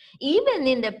message. Even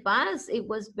in the past, it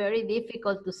was very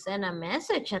difficult to send a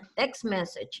message, a text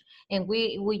message. And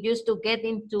we used to get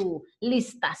into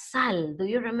listasal. Do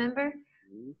you remember?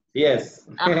 Yes.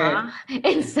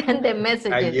 And send the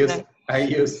messages. I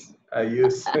use. I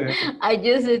use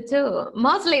it too.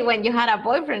 Mostly when you had a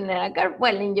boyfriend and a girl.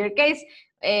 Well, in your case,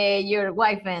 your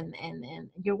wife and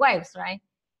your wives, right?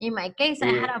 In my case, I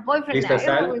had a boyfriend.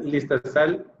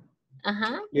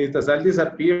 Listasal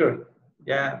disappeared.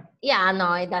 Yeah. Yeah,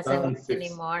 no, it doesn't work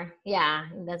anymore. Yeah,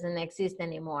 it doesn't exist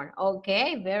anymore.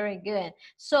 Okay, very good.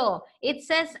 So it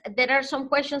says there are some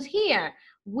questions here.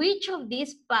 Which of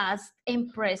these past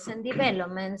and present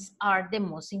developments are the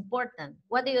most important?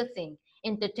 What do you think?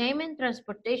 Entertainment,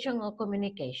 transportation, or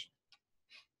communication?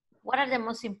 What are the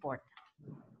most important?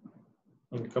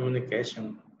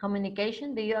 Communication.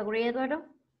 Communication, do you agree, Eduardo?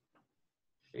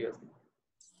 Yes.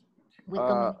 With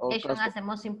communication as the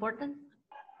most important?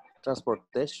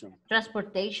 Transportation.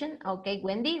 Transportation, okay.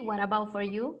 Wendy, what about for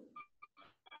you?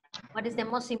 What is the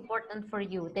most important for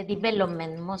you? The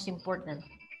development, most important?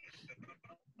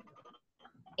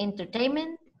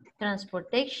 Entertainment,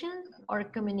 transportation, or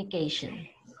communication?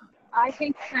 I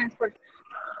think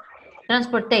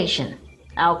Transportation,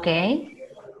 okay.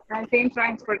 I think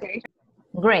transportation.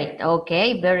 Great,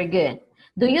 okay, very good.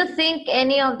 Do you think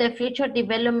any of the future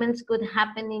developments could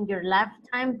happen in your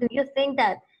lifetime? Do you think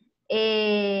that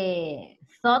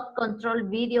thought-controlled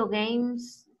video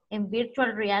games and virtual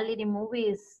reality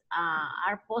movies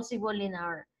are possible in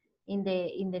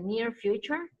the near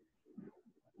future?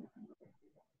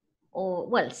 Or,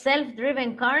 well,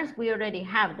 self-driven cars, we already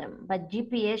have them, but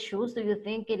GPS shoes, do you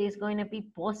think it is going to be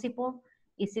possible?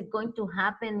 Is it going to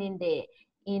happen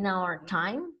in our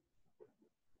time?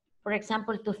 For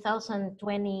example,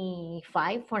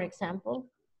 2025, for example.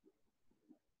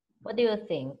 What do you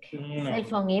think? Cell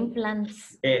phone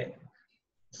implants?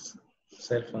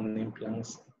 Cell phone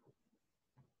implants.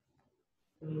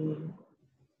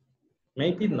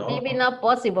 Maybe not. Maybe not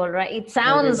possible, right? It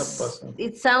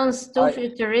sounds too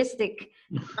futuristic.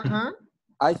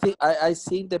 I think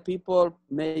the people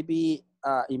maybe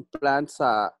implants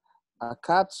a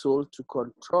capsule to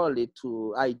control it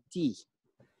to ID.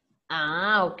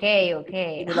 Okay.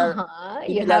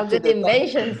 You have good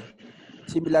inventions.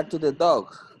 Similar to the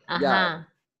dog. Yeah.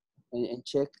 And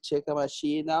check a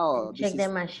machine now. Check the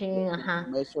machine.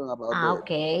 Information about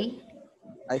okay.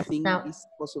 I think it's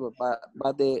possible, but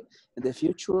in the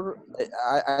future,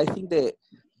 I think the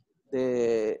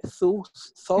thought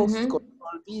control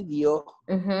video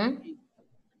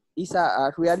is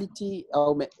a reality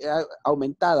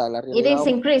aumentada. La realidad it is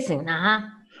increasing. Yeah,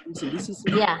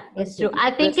 it's true.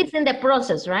 I think it's in the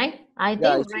process, right? I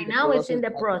think right now it's in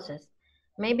the process.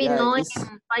 Maybe not in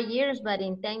 5 years, but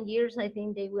in 10 years, I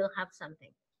think they will have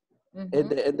something.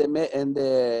 And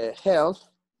the health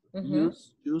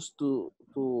used to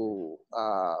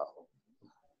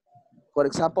for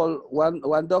example,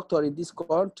 one doctor in this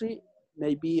country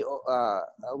maybe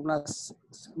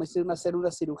hacer una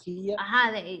cirugía.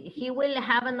 He will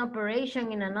have an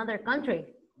operation in another country.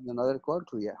 In another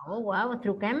country, yeah. Oh wow,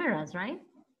 through cameras, right?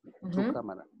 Through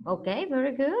camera. Okay,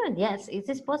 very good. Yes, it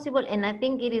is possible, and I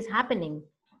think it is happening.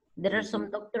 There are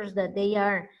some doctors that they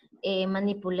are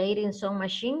manipulating some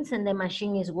machines, and the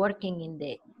machine is working in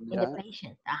the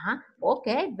patient.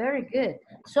 Okay, very good.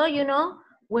 So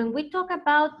when we talk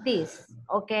about this,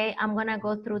 okay, I'm gonna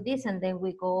go through this, and then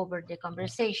we go over the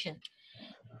conversation.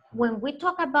 When we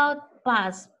talk about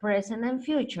past, present, and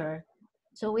future,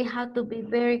 so we have to be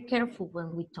very careful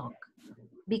when we talk,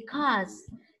 because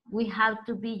we have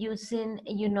to be using,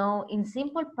 in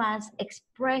simple past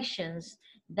expressions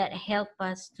that help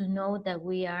us to know that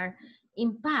we are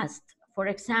in past. For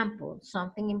example,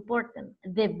 something important,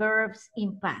 the verbs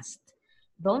in past.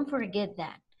 Don't forget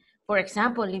that. For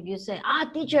example, if you say,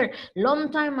 teacher,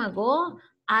 long time ago,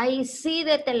 I see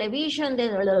the television,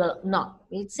 no,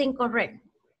 it's incorrect.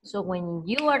 So when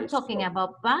you are talking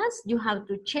about past, you have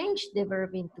to change the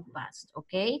verb into past,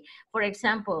 okay? For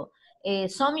example,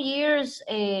 some years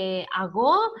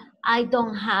ago, I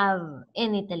don't have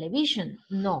any television.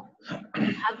 No,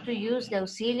 you have to use the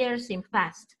auxiliaries in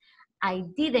past. I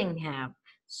didn't have.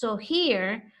 So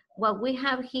here, what we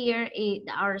have here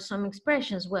are some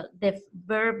expressions. Well, the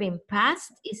verb in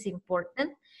past is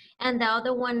important. And the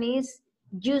other one is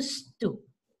used to.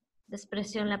 La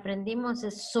expresión la aprendimos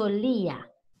es solía.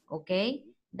 Okay?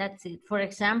 That's it. For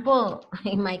example,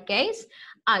 in my case,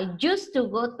 I used to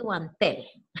go to Antel,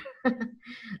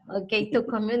 okay, to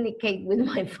communicate with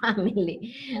my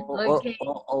family. Okay.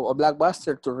 Or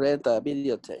Blockbuster to rent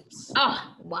videotapes. Oh,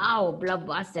 wow,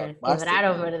 Blockbuster.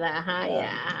 Quebraron, ¿verdad? Ajá,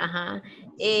 yeah. Ajá.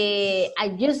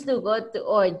 I used to go to,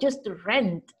 or just to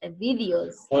rent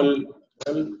videos.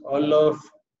 All of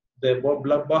the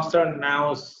Blockbuster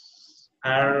now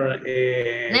are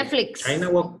Netflix. China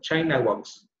Walks. China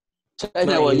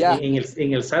Walk, yeah.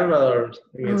 In El Salvador.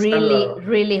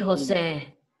 Really, Jose.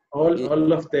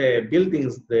 All of the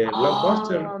buildings, the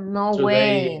Blockbuster. No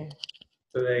way.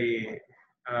 Today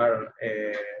are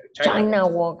China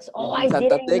Walks. Oh, I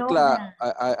Santa didn't know that.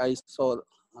 I saw.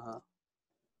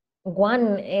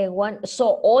 One.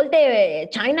 So all the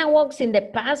China Walks in the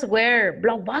past were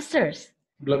Blockbusters.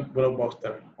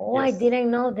 Blockbuster. Oh, yes. I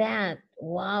didn't know that.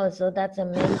 Wow, so that's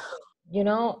amazing. You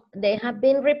know, they have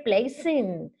been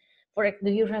replacing.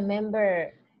 Do you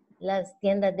remember las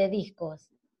tiendas de discos,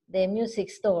 the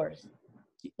music stores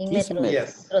in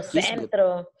Metro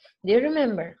Centro? Do you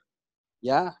remember?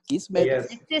 Yeah, Kismet. It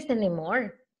doesn't exist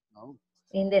anymore. No.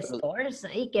 In the stores,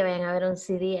 ahí que vayan a ver un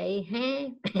CD ahí.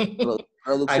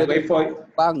 I wait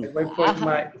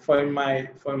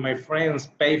for my friends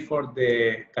pay for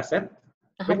the cassette.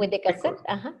 With the cassette.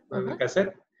 With the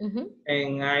cassette.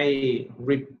 And I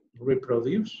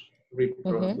reproduced.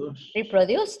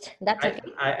 Reproduced? That's okay.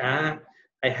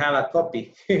 I have a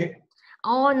copy.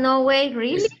 Oh, no way,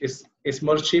 really? It's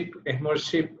more cheap. It's more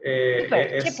cheap.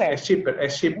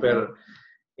 It's cheaper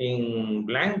in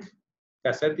blank,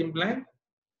 cassette in blank.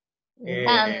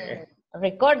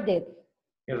 Recorded.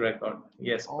 In record,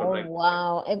 yes. Oh, correct.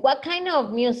 Wow. And what kind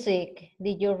of music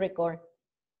did you record?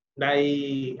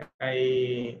 I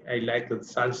like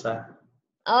salsa.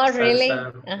 Oh, salsa,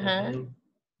 really?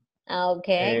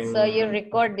 Okay, so you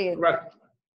recorded rock.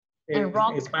 And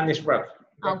rock? Spanish rock.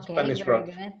 Okay, Spanish very rock.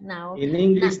 good. Now, in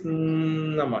English,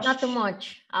 not much. Not too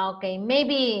much. Okay,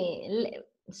 maybe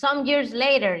some years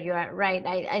later, you are right.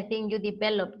 I think you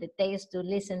developed the taste to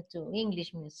listen to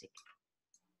English music.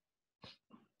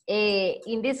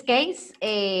 In this case,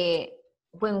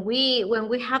 when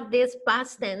we have this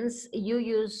past tense, you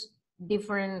use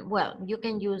different, well, you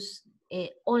can use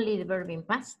only the verb in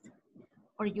past,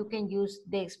 or you can use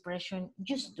the expression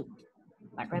used to.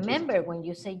 But remember, when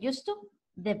you say used to,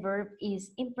 the verb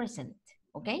is in present,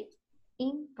 okay?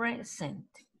 In present,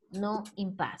 no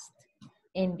in past.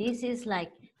 And this is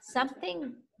like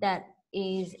something that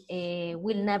is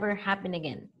will never happen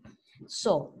again.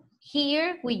 So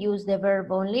here we use the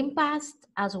verb only in past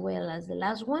as well as the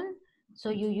last one. So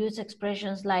you use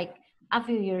expressions like a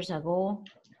few years ago,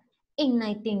 in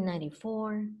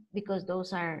 1994, because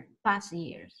those are past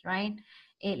years, right?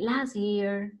 Last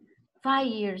year, 5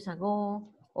 years ago,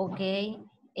 okay?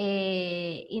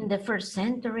 In the first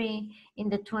century, in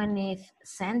the 20th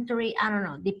century, I don't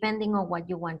know, depending on what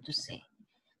you want to say.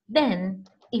 Then,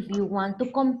 if you want to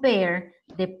compare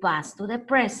the past to the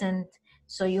present,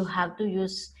 so you have to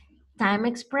use time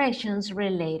expressions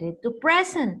related to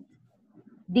present.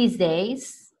 These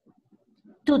days,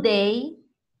 today,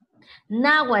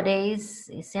 nowadays,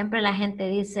 siempre la gente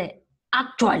dice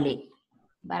actually,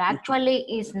 but actually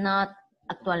is not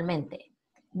actualmente.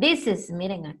 This is,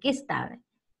 miren, aquí está.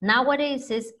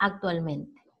 Nowadays is actualmente.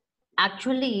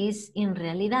 Actually is in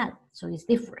realidad, so it's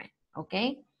different,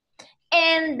 okay?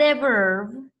 And the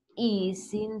verb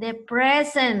is in the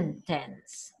present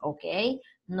tense, okay?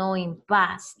 No in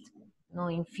past, no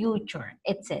in future,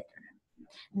 etc.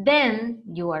 Then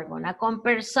you are gonna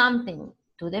compare something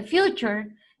to the future,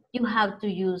 you have to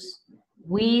use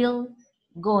will,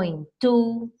 going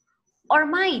to, or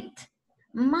might.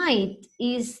 Might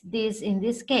is this, in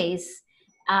this case,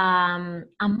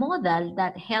 a model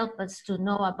that helps us to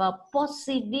know about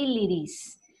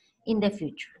possibilities in the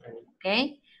future,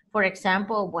 okay? For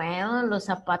example, bueno, los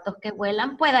zapatos que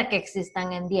vuelan pueda que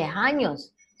existan en 10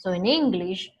 años. So in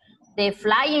English, the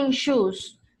flying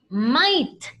shoes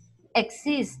might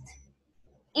exist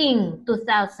in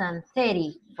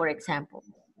 2030, for example.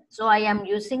 So I am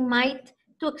using might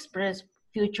to express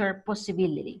future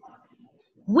possibility.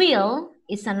 Will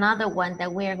is another one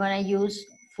that we are going to use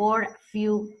for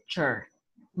future,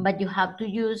 but you have to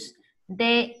use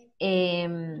the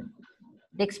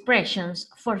expressions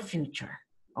for future,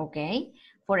 okay?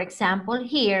 For example,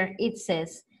 here it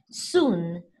says,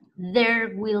 soon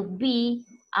there will be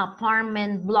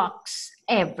apartment blocks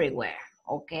everywhere,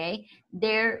 okay?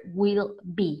 There will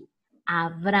be,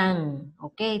 habrán,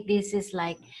 okay? This is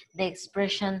like the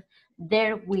expression,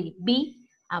 there will be,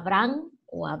 habrán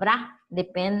o habrá,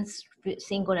 depends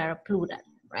singular or plural,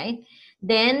 right?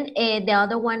 Then the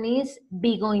other one is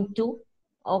be going to.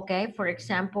 Okay, for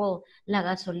example, la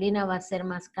gasolina va a ser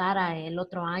más cara el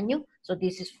otro año. So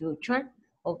this is future.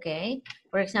 Okay.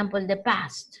 For example, the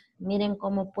past. Miren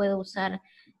cómo puedo usar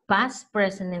past,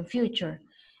 present, and future.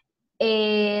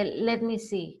 Let me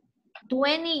see.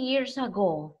 20 years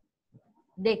ago,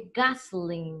 the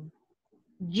gasoline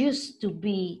used to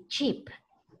be cheap.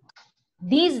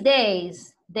 These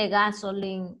days, the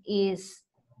gasoline is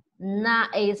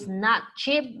not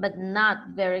cheap, but not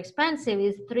very expensive.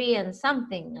 It's 3 and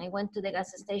something. I went to the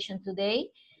gas station today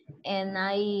and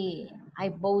I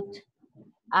bought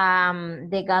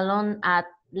the gallon at,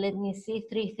 let me see,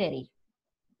 3.30.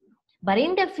 But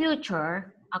in the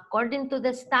future, according to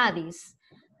the studies,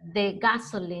 the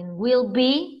gasoline will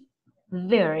be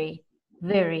very,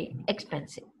 very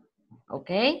expensive.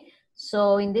 Okay?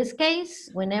 So in this case,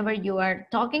 whenever you are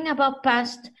talking about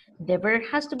past, the verb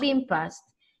has to be in past.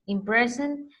 In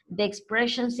present, the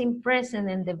expressions in present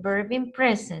and the verb in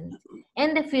present.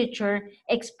 And the future,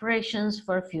 expressions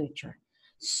for future.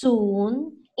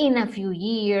 Soon, in a few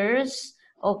years,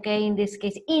 okay, in this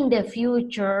case, in the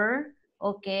future,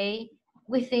 okay,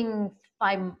 within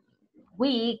 5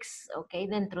 weeks, okay,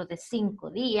 dentro de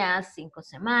 5 días, 5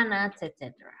 semanas,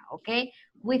 etc. Okay,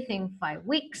 within 5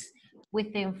 weeks,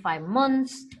 within 5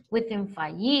 months, within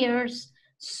 5 years,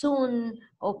 soon,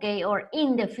 okay, or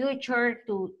in the future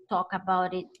to talk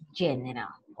about it general,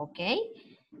 okay?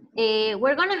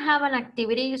 We're gonna have an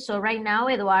activity. So right now,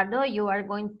 Eduardo, you are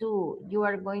going to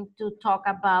talk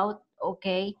about,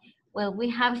 okay, well, we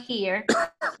have here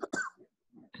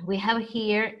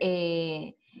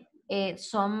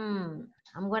some,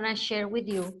 I'm gonna share with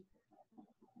you.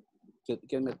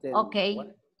 Okay.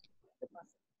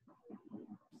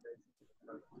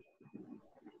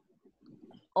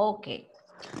 Okay.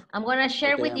 I'm gonna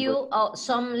share with you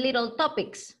some little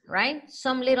topics, right?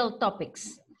 Some little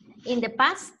topics in the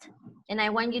past, and I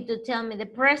want you to tell me the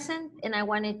present, and I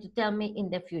want you to tell me in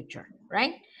the future,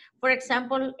 right? For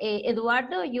example,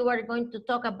 Eduardo, you are going to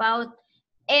talk about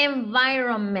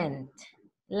environment,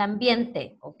 el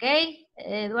ambiente, okay?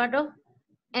 Eduardo,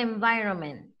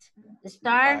 environment.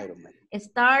 Start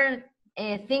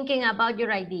thinking about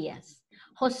your ideas.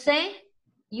 Jose,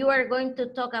 you are going to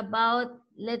talk about,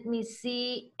 let me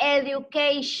see,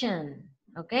 education,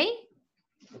 okay?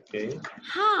 Okay.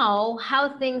 How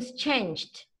things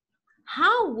changed.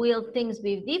 How will things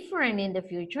be different in the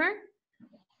future?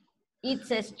 It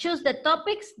says choose the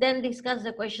topics, then discuss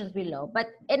the questions below. But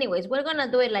anyways, we're gonna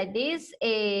do it like this.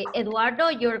 Eduardo,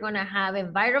 you're gonna have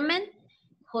environment.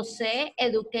 Jose,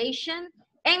 education.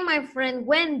 And my friend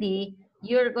Wendy,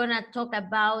 you're gonna talk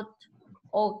about,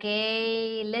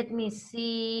 okay, let me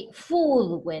see,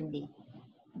 food, Wendy.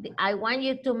 I want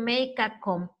you to make a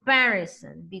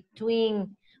comparison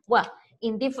between, well,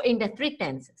 in the 3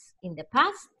 tenses. In the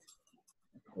past,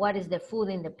 what is the food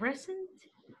in the present?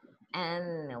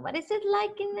 And what is it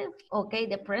like in the, okay,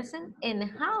 the present, and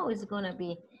how it's gonna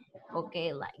be,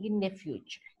 okay, like in the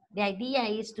future. The idea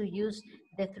is to use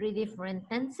the 3 different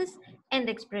tenses and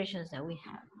the expressions that we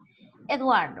have.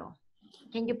 Eduardo,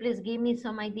 can you please give me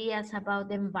some ideas about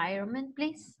the environment,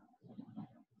 please?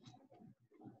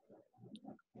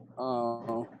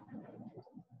 A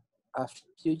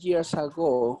few years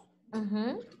ago,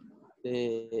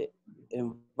 the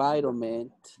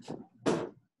environment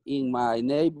in my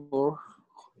neighborhood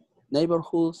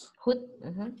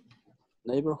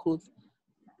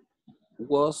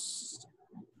was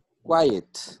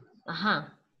quiet.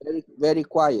 Very, very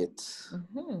quiet.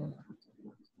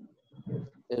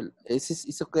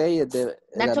 It's okay.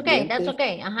 That's okay. That's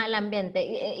okay. El ambiente.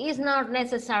 It's not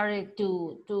necessary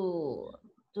to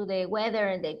the weather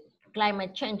and the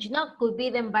climate change. No, could be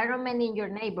the environment in your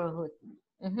neighborhood.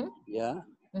 Yeah.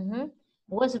 It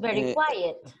was very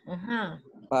quiet.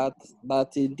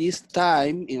 But in this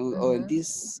time, or in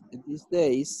these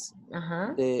days,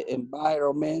 the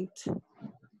environment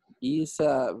is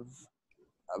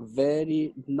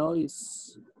very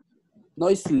noisy.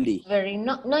 Very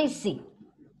noisy.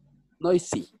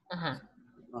 Noisy.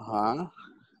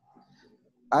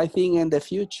 I think in the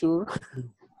future,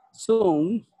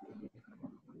 soon,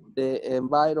 the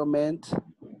environment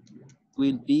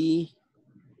will be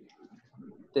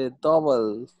the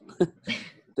double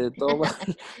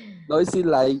noisy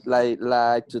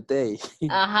like today. 2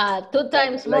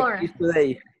 times more. Like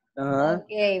today.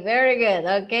 Okay, very good.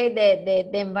 Okay,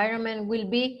 the environment will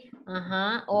be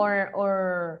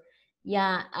or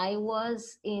yeah, I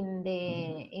was in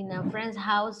a friend's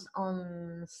house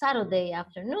on Saturday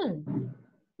afternoon.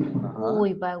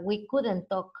 But we couldn't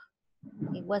talk.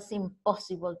 It was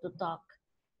impossible to talk.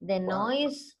 The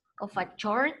noise of a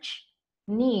church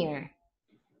near.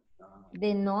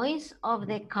 The noise of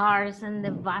the cars and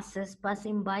the buses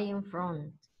passing by in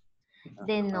front.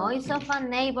 The noise of a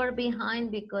neighbor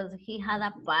behind because he had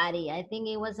a party. I think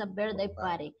it was a birthday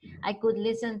party. I could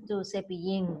listen to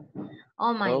Cepillín.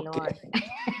 Oh my Lord.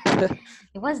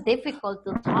 It was difficult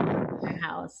to talk in the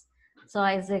house. So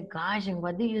I said, gosh, and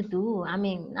what do you do? I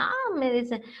mean, no,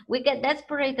 we get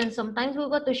desperate and sometimes we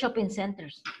go to shopping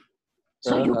centers.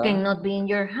 So you cannot be in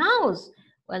your house.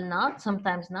 Well, not,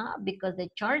 sometimes not, because the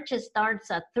church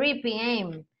starts at 3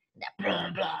 p.m.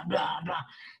 Blah, blah, blah, blah.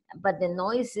 But the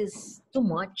noise is too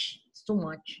much. It's too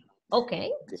much.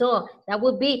 Okay, so that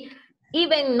would be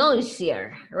even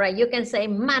noisier, right? You can say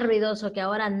más ruidoso que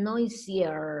ahora,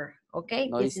 noisier. Okay,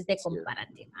 this is the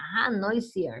comparative.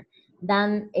 Noisier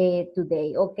than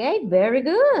today. Okay, very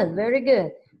good, very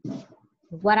good.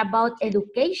 What about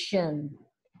education,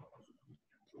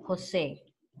 Jose?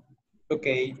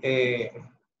 Okay,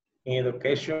 in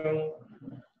education,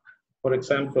 for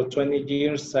example, 20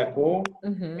 years ago,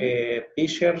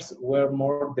 teachers were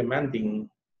more demanding.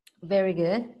 Very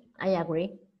good. I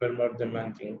agree. Were more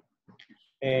demanding.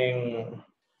 And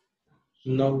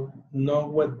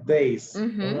nowadays,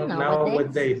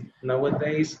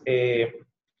 nowadays,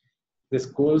 the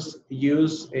schools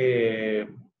use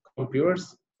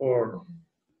computers for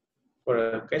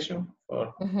education,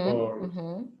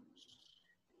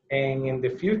 and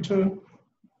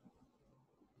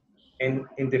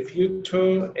in the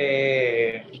future,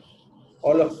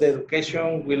 all of the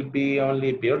education will be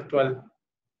only virtual.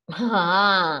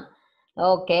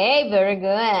 Okay, very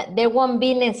good. There won't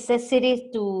be necessity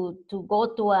to go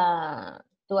to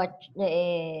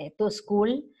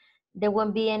school. There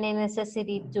won't be any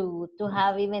necessity to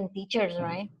have even teachers,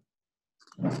 right?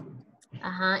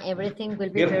 Everything will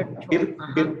be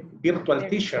virtual. Virtual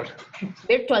teachers.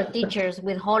 Virtual teachers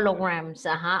with holograms.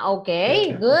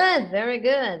 Okay, good, very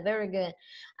good, very good.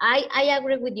 I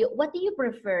agree with you. What do you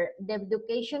prefer, the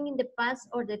education in the past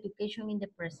or the education in the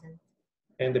present?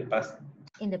 In the past.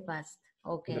 In the past,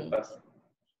 okay. In the past.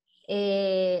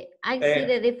 I see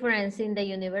the difference in the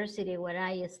university where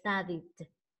I studied.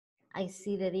 I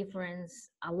see the difference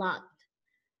a lot.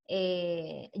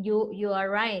 You are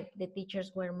right, the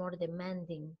teachers were more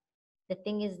demanding. The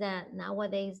thing is that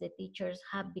nowadays the teachers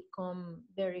have become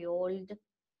very old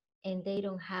and they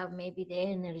don't have maybe the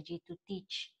energy to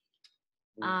teach.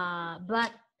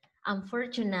 But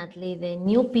unfortunately, the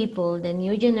new people, the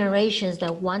new generations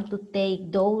that want to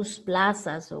take those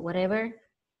plazas or whatever,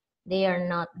 they are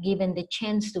not given the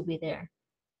chance to be there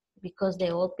because the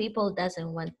old people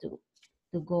doesn't want to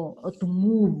go or to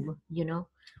move, you know,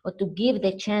 or to give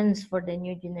the chance for the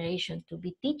new generation to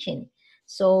be teaching.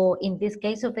 So in this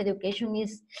case of education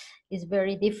is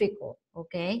very difficult,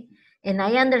 okay? And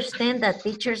I understand that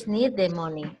teachers need the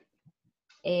money,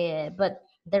 but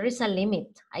there is a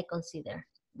limit, I consider.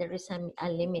 There is a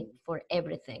limit for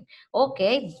everything.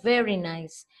 Okay, very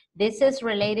nice. This is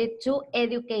related to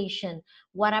education.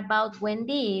 What about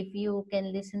Wendy, if you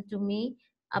can listen to me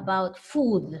about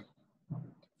food?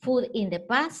 Food in the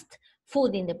past,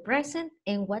 food in the present,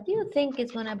 and what do you think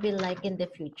it's gonna be like in the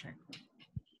future?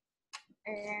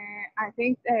 I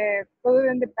think food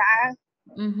in the past,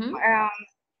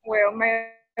 well,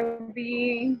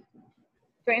 maybe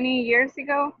 20 years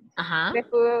ago, the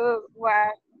food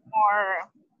was more,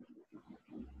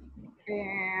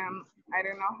 I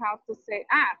don't know how to say,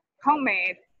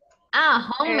 homemade.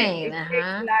 Homemade.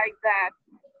 It's like that.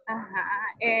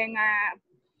 And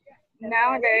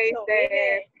nowadays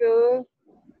the food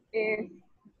is,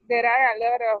 there are a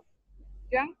lot of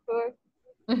junk food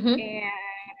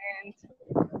and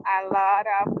a lot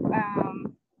of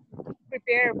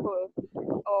prepared food,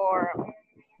 or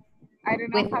I don't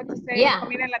know how to say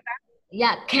comida enlatada.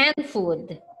 Yeah, canned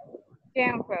food.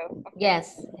 Canned food. Okay.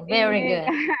 Yes, very good.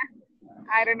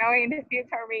 I don't know, in the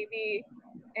future maybe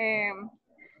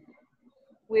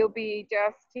will be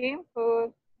just canned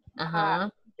food.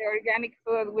 The organic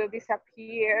food will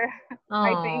disappear.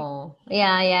 I think.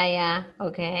 Yeah.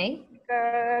 Okay.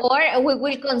 Or we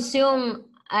will consume,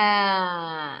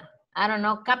 I don't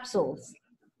know, capsules.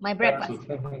 My breakfast.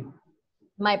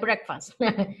 My breakfast.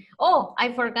 Oh,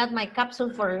 I forgot my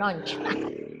capsule for lunch.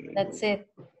 That's it.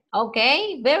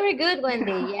 Okay, very good,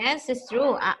 Wendy. Yes, it's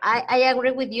true. I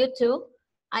agree with you too.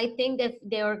 I think that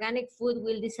the organic food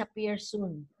will disappear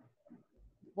soon.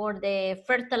 For the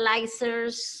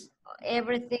fertilizers,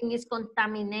 everything is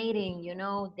contaminating, you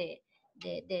know, the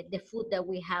food that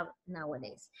we have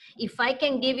nowadays. If I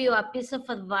can give you a piece of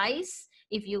advice,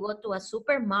 if you go to a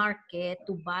supermarket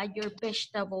to buy your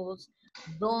vegetables,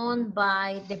 don't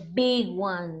buy the big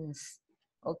ones,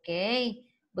 okay?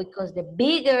 because the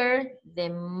bigger, the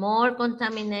more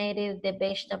contaminated the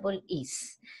vegetable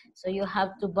is. So you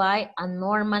have to buy a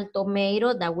normal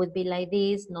tomato that would be like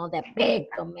this, not the big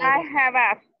tomato. I have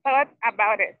a thought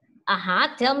about it.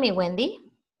 Tell me, Wendy.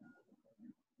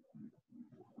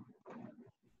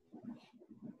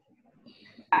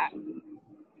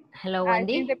 Hello,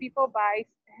 Wendy. I think the people buy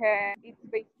its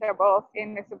vegetables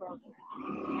in the supermarket.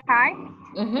 Hi?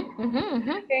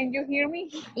 Can you hear me?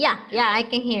 Yeah, I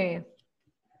can hear you.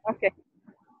 Okay.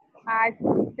 I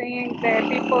think the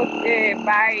people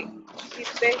buy these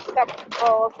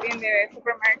vegetables in the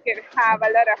supermarket have a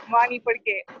lot of money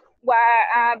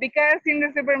because in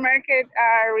the supermarket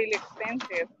are really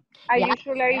expensive. I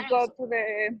usually go to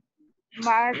the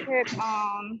market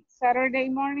on Saturday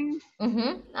morning.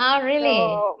 Oh, really?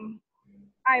 So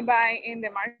I buy in the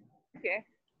market.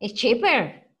 It's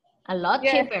cheaper. A lot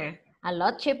Yes. cheaper. A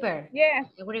lot cheaper. Yes.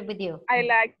 I agree with you. I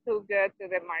like to go to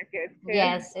the market too.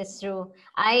 Yes, it's true.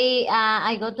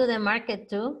 I go to the market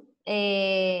too.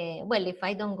 Well, if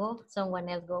I don't go, someone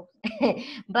else goes.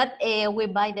 But we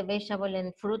buy the vegetable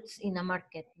and fruits in a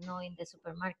market, not in the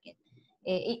supermarket.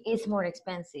 It's more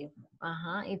expensive.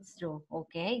 It's true.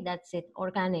 Okay, that's it.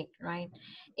 Organic, right?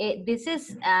 This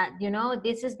is,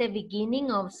 this is the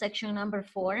beginning of section number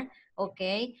 4.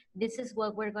 Okay, this is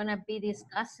what we're gonna be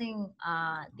discussing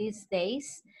these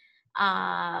days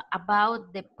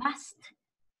about the past,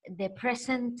 the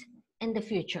present, and the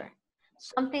future.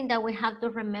 Something that we have to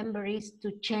remember is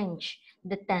to change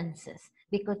the tenses,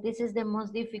 because this is the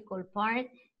most difficult part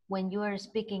when you are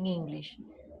speaking English,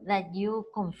 that you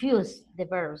confuse the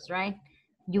verbs, right?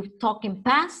 You talk in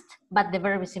past, but the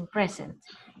verb is in present.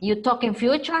 You talk in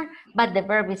future, but the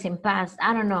verb is in past.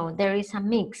 I don't know, there is a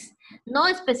mix.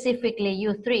 Not specifically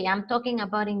you three, I'm talking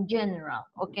about in general,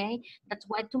 okay? That's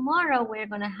why tomorrow we're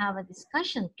gonna have a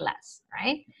discussion class,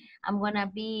 right? I'm gonna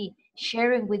be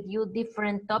sharing with you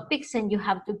different topics and you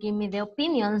have to give me the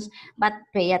opinions, but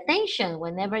pay attention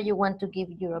whenever you want to give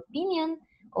your opinion,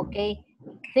 okay?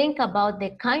 Think about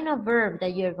the kind of verb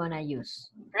that you're gonna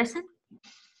use. Present,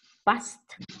 past,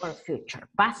 or future.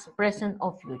 Past, present,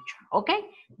 or future, okay?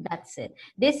 That's it.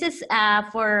 This is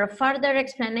for further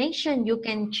explanation, you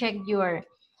can check your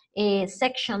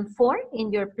section 4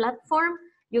 in your platform.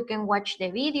 You can watch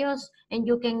the videos and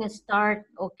you can start,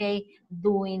 okay,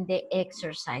 doing the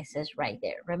exercises right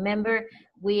there. Remember,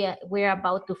 we're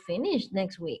about to finish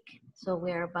next week. So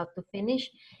we're about to finish.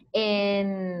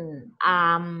 And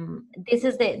this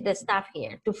is the stuff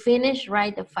here. To finish,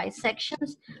 write the 5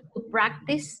 sections, to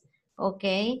practice,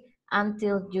 okay,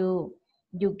 until you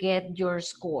get your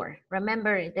score.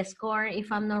 Remember, the score,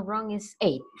 if I'm not wrong, is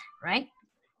 8, right?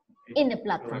 In the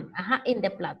platform, in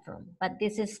the platform. But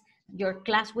this is your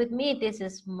class with me. This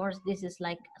is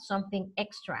like something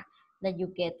extra that you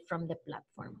get from the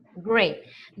platform. Great,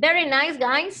 very nice,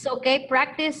 guys. Okay,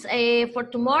 practice for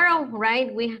tomorrow,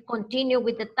 right? We continue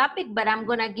with the topic, but I'm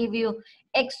gonna give you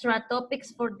extra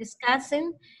topics for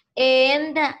discussing.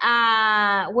 And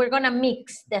we're gonna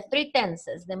mix the 3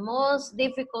 tenses, the most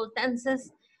difficult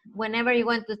tenses whenever you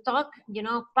want to talk,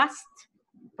 past,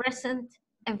 present,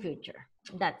 and future.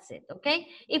 That's it, okay?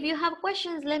 If you have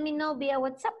questions, let me know via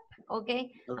WhatsApp,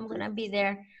 okay? I'm gonna be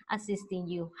there assisting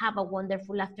you. Have a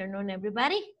wonderful afternoon,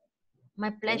 everybody.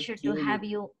 My pleasure to have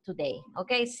you today.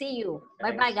 Okay, see you.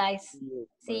 Bye-bye, guys.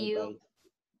 See you.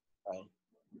 Bye.